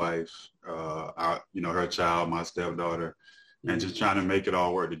children, my wife, you know, her child, my stepdaughter, and just trying to make it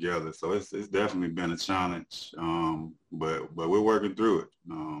all work together. So it's definitely been a challenge, but we're working through it.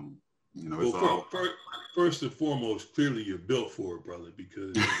 You know, it's first and foremost, clearly you're built for it, brother,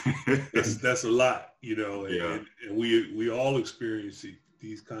 because that's a lot, you know, and we all experience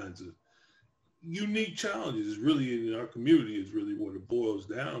these kinds of unique challenges. Is really in our community is really what it boils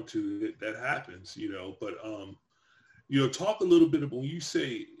down to. That happens, you know. But you know, talk a little bit about when you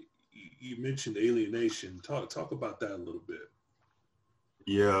say you mentioned alienation. Talk about that a little bit.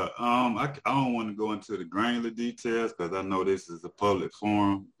 Yeah, I don't want to go into the granular details because I know this is a public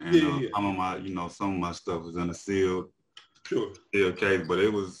forum, and some of my stuff is in a sealed case, but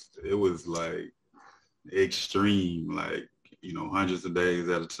it was like extreme, like, you know, hundreds of days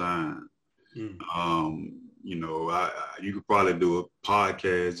at a time. You know, you could probably do a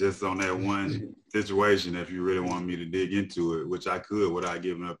podcast just on that one situation if you really want me to dig into it, which I could without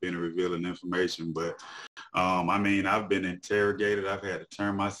giving up any revealing information. But I mean, I've been interrogated. I've had to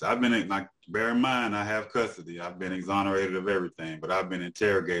turn myself. I've been like, bear in mind, I have custody. I've been exonerated of everything, but I've been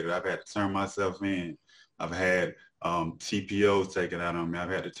interrogated. I've had to turn myself in. I've had TPOs taken out on me. I've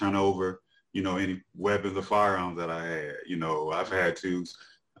had to turn over, any weapons or firearms that I had. I've had to,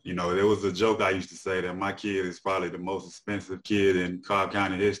 there was a joke I used to say that my kid is probably the most expensive kid in Cobb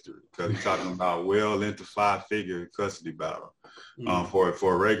County history because he's talking about well into 5-figure custody battle. For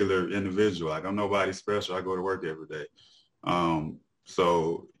a regular individual. Like I'm nobody special. I go to work every day.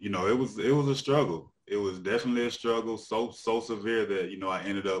 So, it was a struggle. It was definitely a struggle. So severe that, I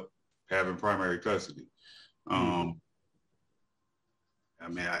ended up having primary custody. I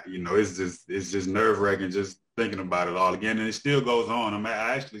mean, it's just nerve wracking just thinking about it all again. And it still goes on. I mean,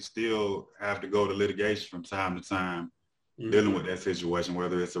 I actually still have to go to litigation from time to time dealing with that situation,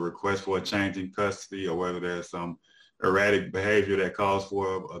 whether it's a request for a change in custody or whether there's some erratic behavior that calls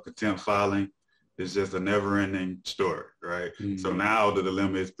for a contempt filing. It's just a never-ending story, right? So now the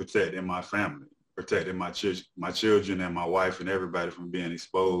dilemma is protecting my family, protecting my children and my wife and everybody from being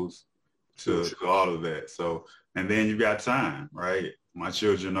exposed to all of that. So, and then you got time, right? My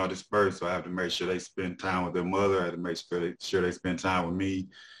children are dispersed, so I have to make sure they spend time with their mother. I have to make sure they spend time with me,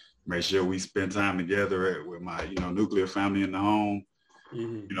 make sure we spend time together with my, nuclear family in the home.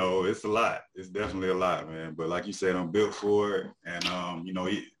 It's a lot. It's definitely a lot, man. But like you said, I'm built for it. And,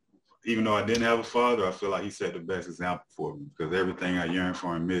 even though I didn't have a father, I feel like he set the best example for me because everything I yearned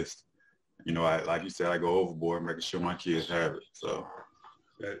for and missed, like you said, I go overboard making sure my kids have it. So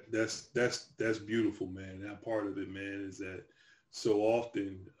that's beautiful, man. That part of it, man, is that so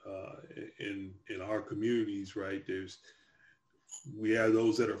often in our communities, right, we have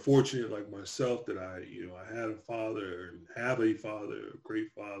those that are fortunate like myself that I had a father and have a father, a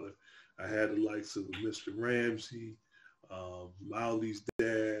great father. I had the likes of Mr. Ramsey, Miley's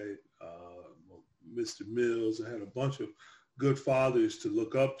dad, Mr. Mills. I had a bunch of good fathers to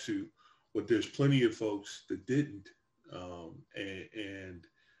look up to, but there's plenty of folks that didn't. And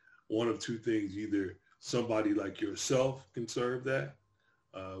one of two things, either somebody like yourself can serve that,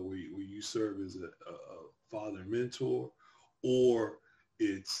 where you serve as a father mentor, or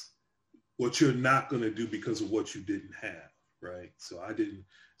it's what you're not going to do because of what you didn't have, right? So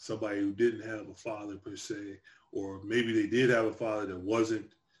somebody who didn't have a father per se, or maybe they did have a father that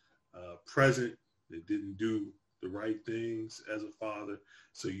wasn't present, that didn't do the right things as a father.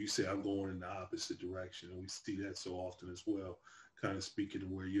 So you say, I'm going in the opposite direction. And we see that so often as well, kind of speaking to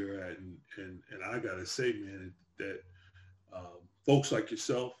where you're at. And I got to say, man, that folks like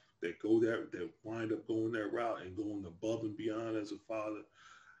yourself that go there, that wind up going that route and going above and beyond as a father,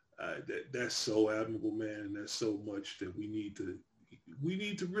 that's so admirable, man. And that's so much that we need to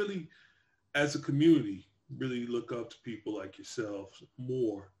really, as a community, really look up to people like yourself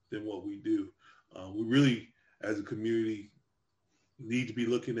more than what we do. We really, as a community, need to be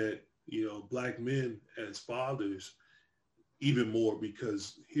looking at, Black men as fathers even more,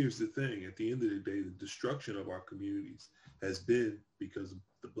 because here's the thing, at the end of the day, the destruction of our communities has been because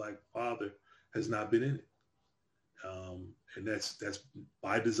the Black father has not been in it. And that's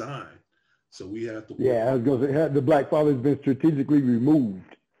by design. So we have to work. Yeah, I was going to say, the Black father has been strategically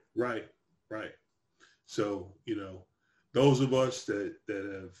removed. Right. So, those of us that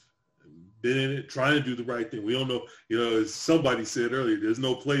have been in it, trying to do the right thing, we don't know, as somebody said earlier, there's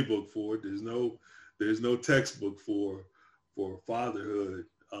no playbook for it. There's no textbook for fatherhood.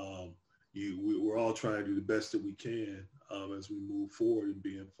 We're all trying to do the best that we can as we move forward in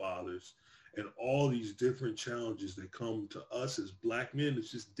being fathers. And all these different challenges that come to us as Black men,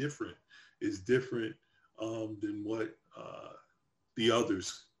 it's just different. It's different than what the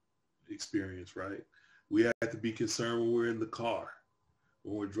others experience, right? We have to be concerned when we're in the car,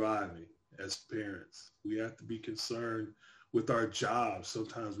 when we're driving as parents. We have to be concerned with our jobs.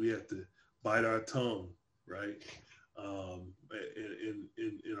 Sometimes we have to bite our tongue, right?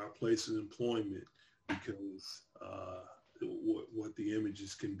 In our place of employment, because what the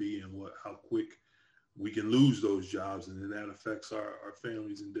images can be and how quick we can lose those jobs, and then that affects our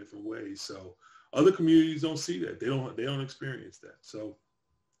families in different ways. So other communities don't see that. They don't experience that. So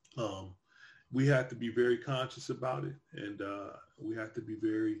we have to be very conscious about it, and we have to be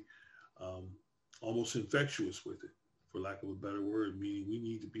very almost infectious with it, for lack of a better word, meaning we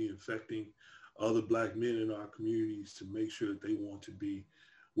need to be infecting other Black men in our communities to make sure that they want to be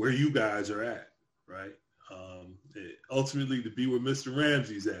where you guys are at, right? Ultimately to be where Mr.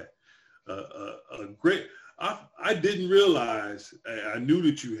 Ramsey's at. I didn't realize, I knew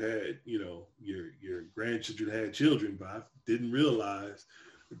that you had, your grandchildren had children, but I didn't realize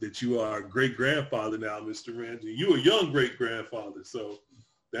that you are a great grandfather now, Mr. Ramsey. You a young great grandfather. So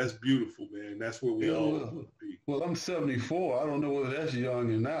That's beautiful, man. That's where we all want to be. Well, I'm 74. I don't know whether that's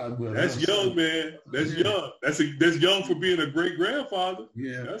young or not, but that's young, man. That's young. That's young for being a great grandfather.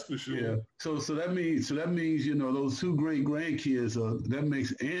 Yeah, that's for sure. Yeah. So that means you know those two great grandkids. That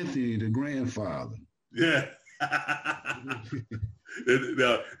makes Anthony the grandfather. Yeah.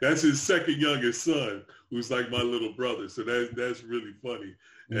 Now, that's his second youngest son, who's like my little brother. So that's really funny.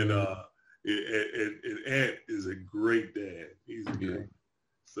 And Ant is a great dad. He's a great.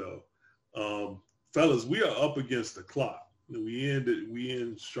 So, fellas, we are up against the clock. We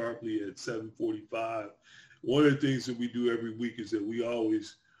end sharply at 7:45. One of the things that we do every week is that we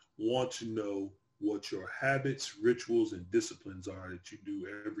always want to know what your habits, rituals, and disciplines are that you do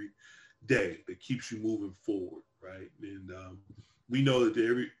every day that keeps you moving forward, right? And we know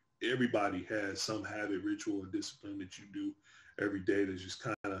that everybody has some habit, ritual, or discipline that you do every day that just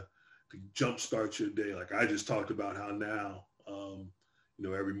kind of to jumpstart your day. Like I just talked about how now,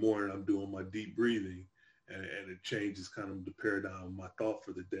 every morning I'm doing my deep breathing, and it changes kind of the paradigm of my thought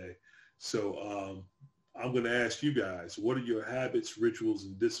for the day. So I'm going to ask you guys, what are your habits, rituals,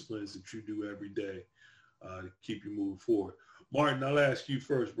 and disciplines that you do every day to keep you moving forward? Martin, I'll ask you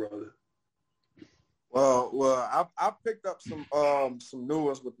first, brother. Well, I picked up some new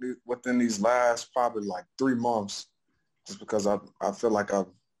ones within these last probably like 3 months, just because I feel like I've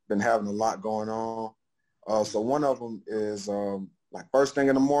been having a lot going on. So one of them is like first thing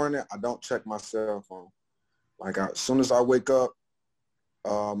in the morning, I don't check my cell phone. Like as soon as I wake up,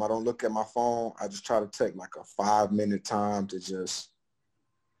 I don't look at my phone. I just try to take like a 5-minute time to just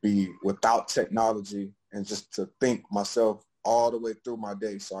be without technology and just to think myself all the way through my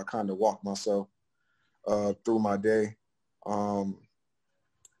day. So I kind of walk myself through my day. And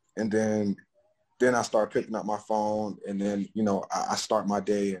then I start picking up my phone, and then, I start my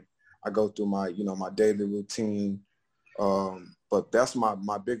day and I go through my, my daily routine. But that's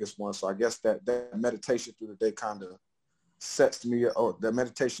my biggest one. So I guess that meditation through the day kind of sets me up, or the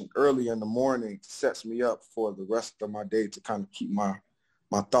meditation early in the morning sets me up for the rest of my day to kind of keep my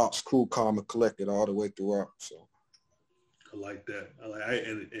thoughts cool, calm, and collected all the way throughout. So I like that.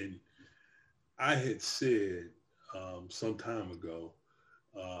 And I had said some time ago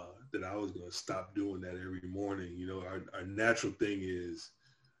that I was going to stop doing that every morning. Our natural thing is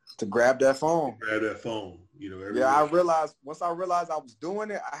to grab that phone. I realized once I realized I was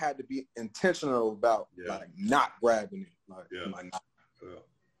doing it, I had to be intentional about like not grabbing it.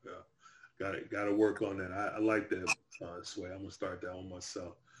 Got to work on that. I like that, Sway. I'm gonna start that one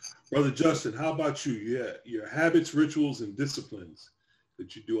myself. Brother Justin, how about you? Yeah, your habits, rituals, and disciplines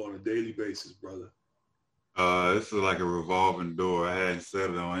that you do on a daily basis, brother. This is like a revolving door. I hadn't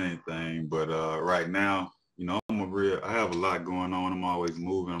settled on anything, but right now, I have a lot going on. I'm always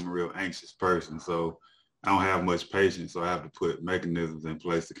moving. I'm a real anxious person, so I don't have much patience. So I have to put mechanisms in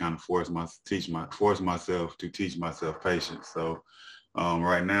place to kind of force myself to teach myself patience. So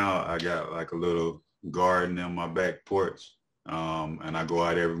right now I got like a little garden in my back porch, and I go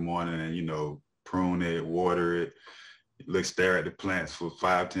out every morning and prune it, water it, stare at the plants for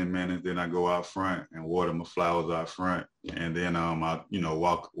 5-10 minutes. Then I go out front and water my flowers out front, and then I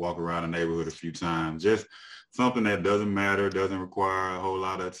walk around the neighborhood a few times. Just something that doesn't matter, doesn't require a whole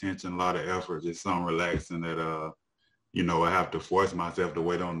lot of attention, a lot of effort. Just something relaxing that I have to force myself to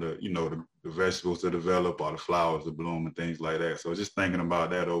wait on the vegetables to develop or the flowers to bloom and things like that. So just thinking about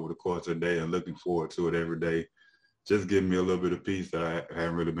that over the course of the day and looking forward to it every day, just giving me a little bit of peace that I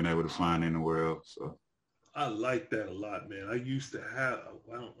haven't really been able to find anywhere else. So I like that a lot, man. I used to have,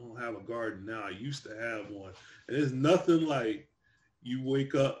 I don't have a garden now. I used to have one. And there's nothing like you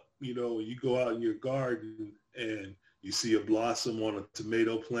wake up, you go out in your garden and you see a blossom on a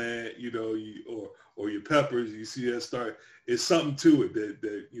tomato plant, or your peppers, you see that start. It's something to it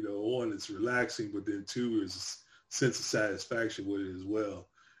that one, it's relaxing, but then two, is a sense of satisfaction with it as well.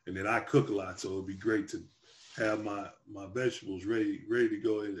 And then I cook a lot, so it'd be great to have my vegetables ready to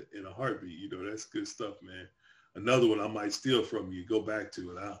go in a heartbeat. That's good stuff, man. Another one I might steal from you, go back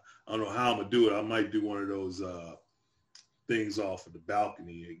to it. I don't know how I'm gonna do it. I might do one of those things off of the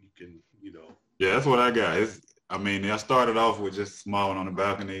balcony. You can, Yeah, that's what I got. I started off with just small on the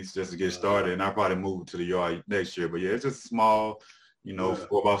balconies just to get started, and I probably move to the yard next year. But yeah, it's just small,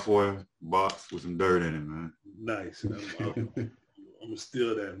 4x4 box with some dirt in it, man. Nice. I'm gonna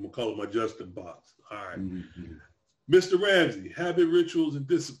steal that. I'm gonna call it my Justin box. All right. Mm-hmm. Mr. Ramsey, habit, rituals, and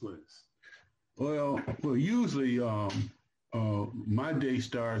disciplines. Well, usually my day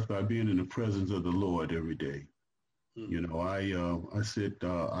starts by being in the presence of the Lord every day. Mm-hmm. I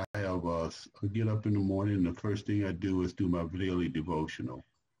get up in the morning, and the first thing I do is do my daily devotional.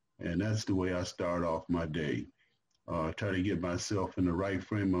 And that's the way I start off my day. try to get myself in the right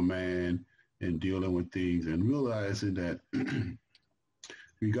frame of mind and dealing with things and realizing that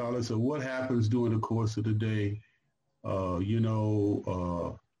regardless of what happens during the course of the day,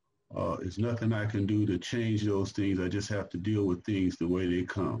 it's nothing I can do to change those things. I just have to deal with things the way they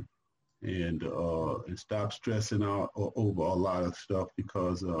come, and stop stressing out over a lot of stuff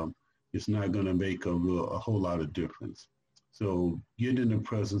because it's not going to make a whole lot of difference. So getting in the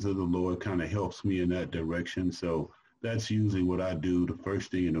presence of the Lord kind of helps me in that direction. So that's usually what I do the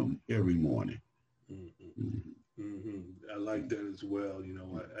first thing every morning. Mm-hmm. Mm-hmm. Mm-hmm. I like that as well.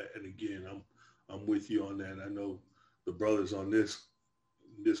 And again, I'm with you on that. I know the brothers on this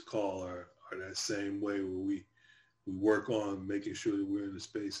call are that same way, where we work on making sure that we're in the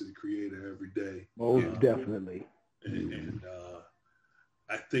space of the Creator every day. Most definitely. And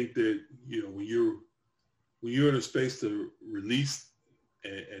I think that when you're in a space to release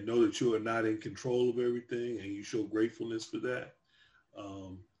and know that you are not in control of everything, and you show gratefulness for that,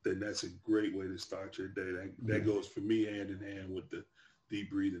 then that's a great way to start your day. That goes for me hand in hand with the deep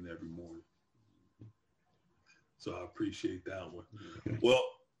breathing every morning. So I appreciate that one. Okay. Well,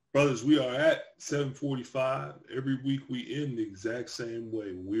 brothers, we are at 7:45. Every week we end the exact same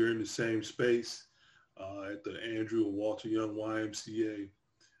way. We're in the same space at the Andrew and Walter Young YMCA.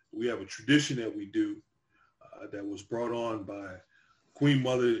 We have a tradition that we do that was brought on by Queen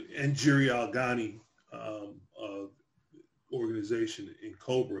Mother Njeri Algani organization in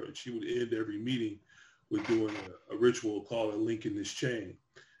Cobra. And she would end every meeting with doing a ritual called a link in this chain.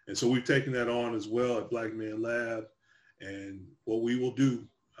 And so we've taken that on as well at Black Man Lab. And what we will do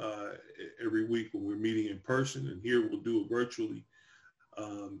every week when we're meeting in person, and here we'll do it virtually,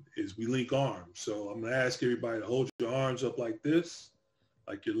 is we link arms. So I'm going to ask everybody to hold your arms up like this,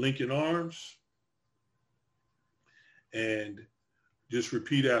 like you're linking arms, and just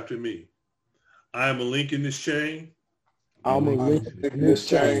repeat after me. I am a link in this chain. I'm a link in this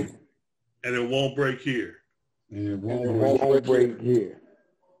chain. And it won't break here. And it won't break here.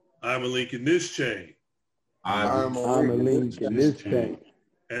 I'm a link in this chain. I'm a link in this chain.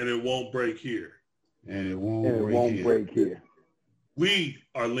 And it won't break here. And it won't break here. We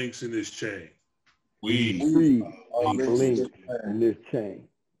are links in this chain. We are links in this chain.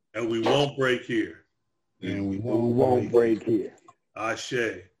 And we won't break here. And we won't break here.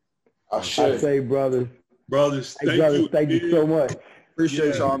 Ashe. Ashe, brothers. Brothers, thank you so much.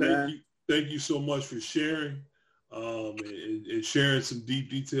 Appreciate y'all, man. Thank you so much for sharing and sharing some deep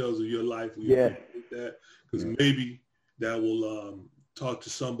details of your life. We appreciate that, because maybe that will talk to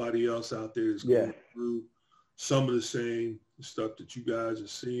somebody else out there that's going through some of the same stuff that you guys are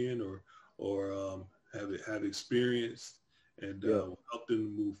seeing or have experienced, and help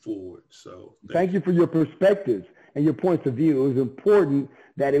them move forward. So thank you for your perspectives and your points of view. It was important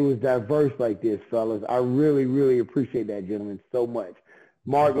that it was diverse like this, fellas. I really, really appreciate that, gentlemen, so much.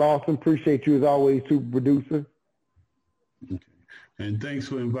 Mark Lawson, appreciate you as always, super producer. Okay. And thanks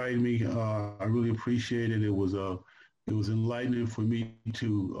for inviting me. I really appreciate it. It was enlightening for me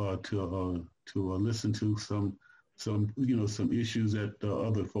to listen to some issues that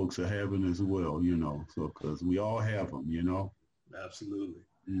other folks are having as well, so because we all have them, Absolutely.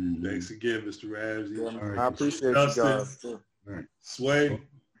 Mm-hmm. Thanks again, Mr. Ramsey. Right. I appreciate Justin, you guys. All right. Sway,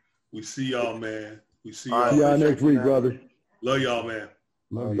 we see y'all, man. We see y'all. All right, see y'all next week, brother. Love y'all, man.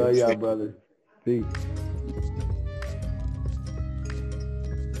 Love y'all, brother. Peace.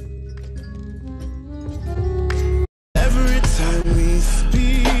 Every time we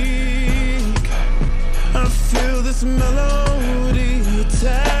speak, I feel this melody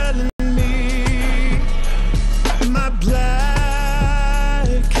attack.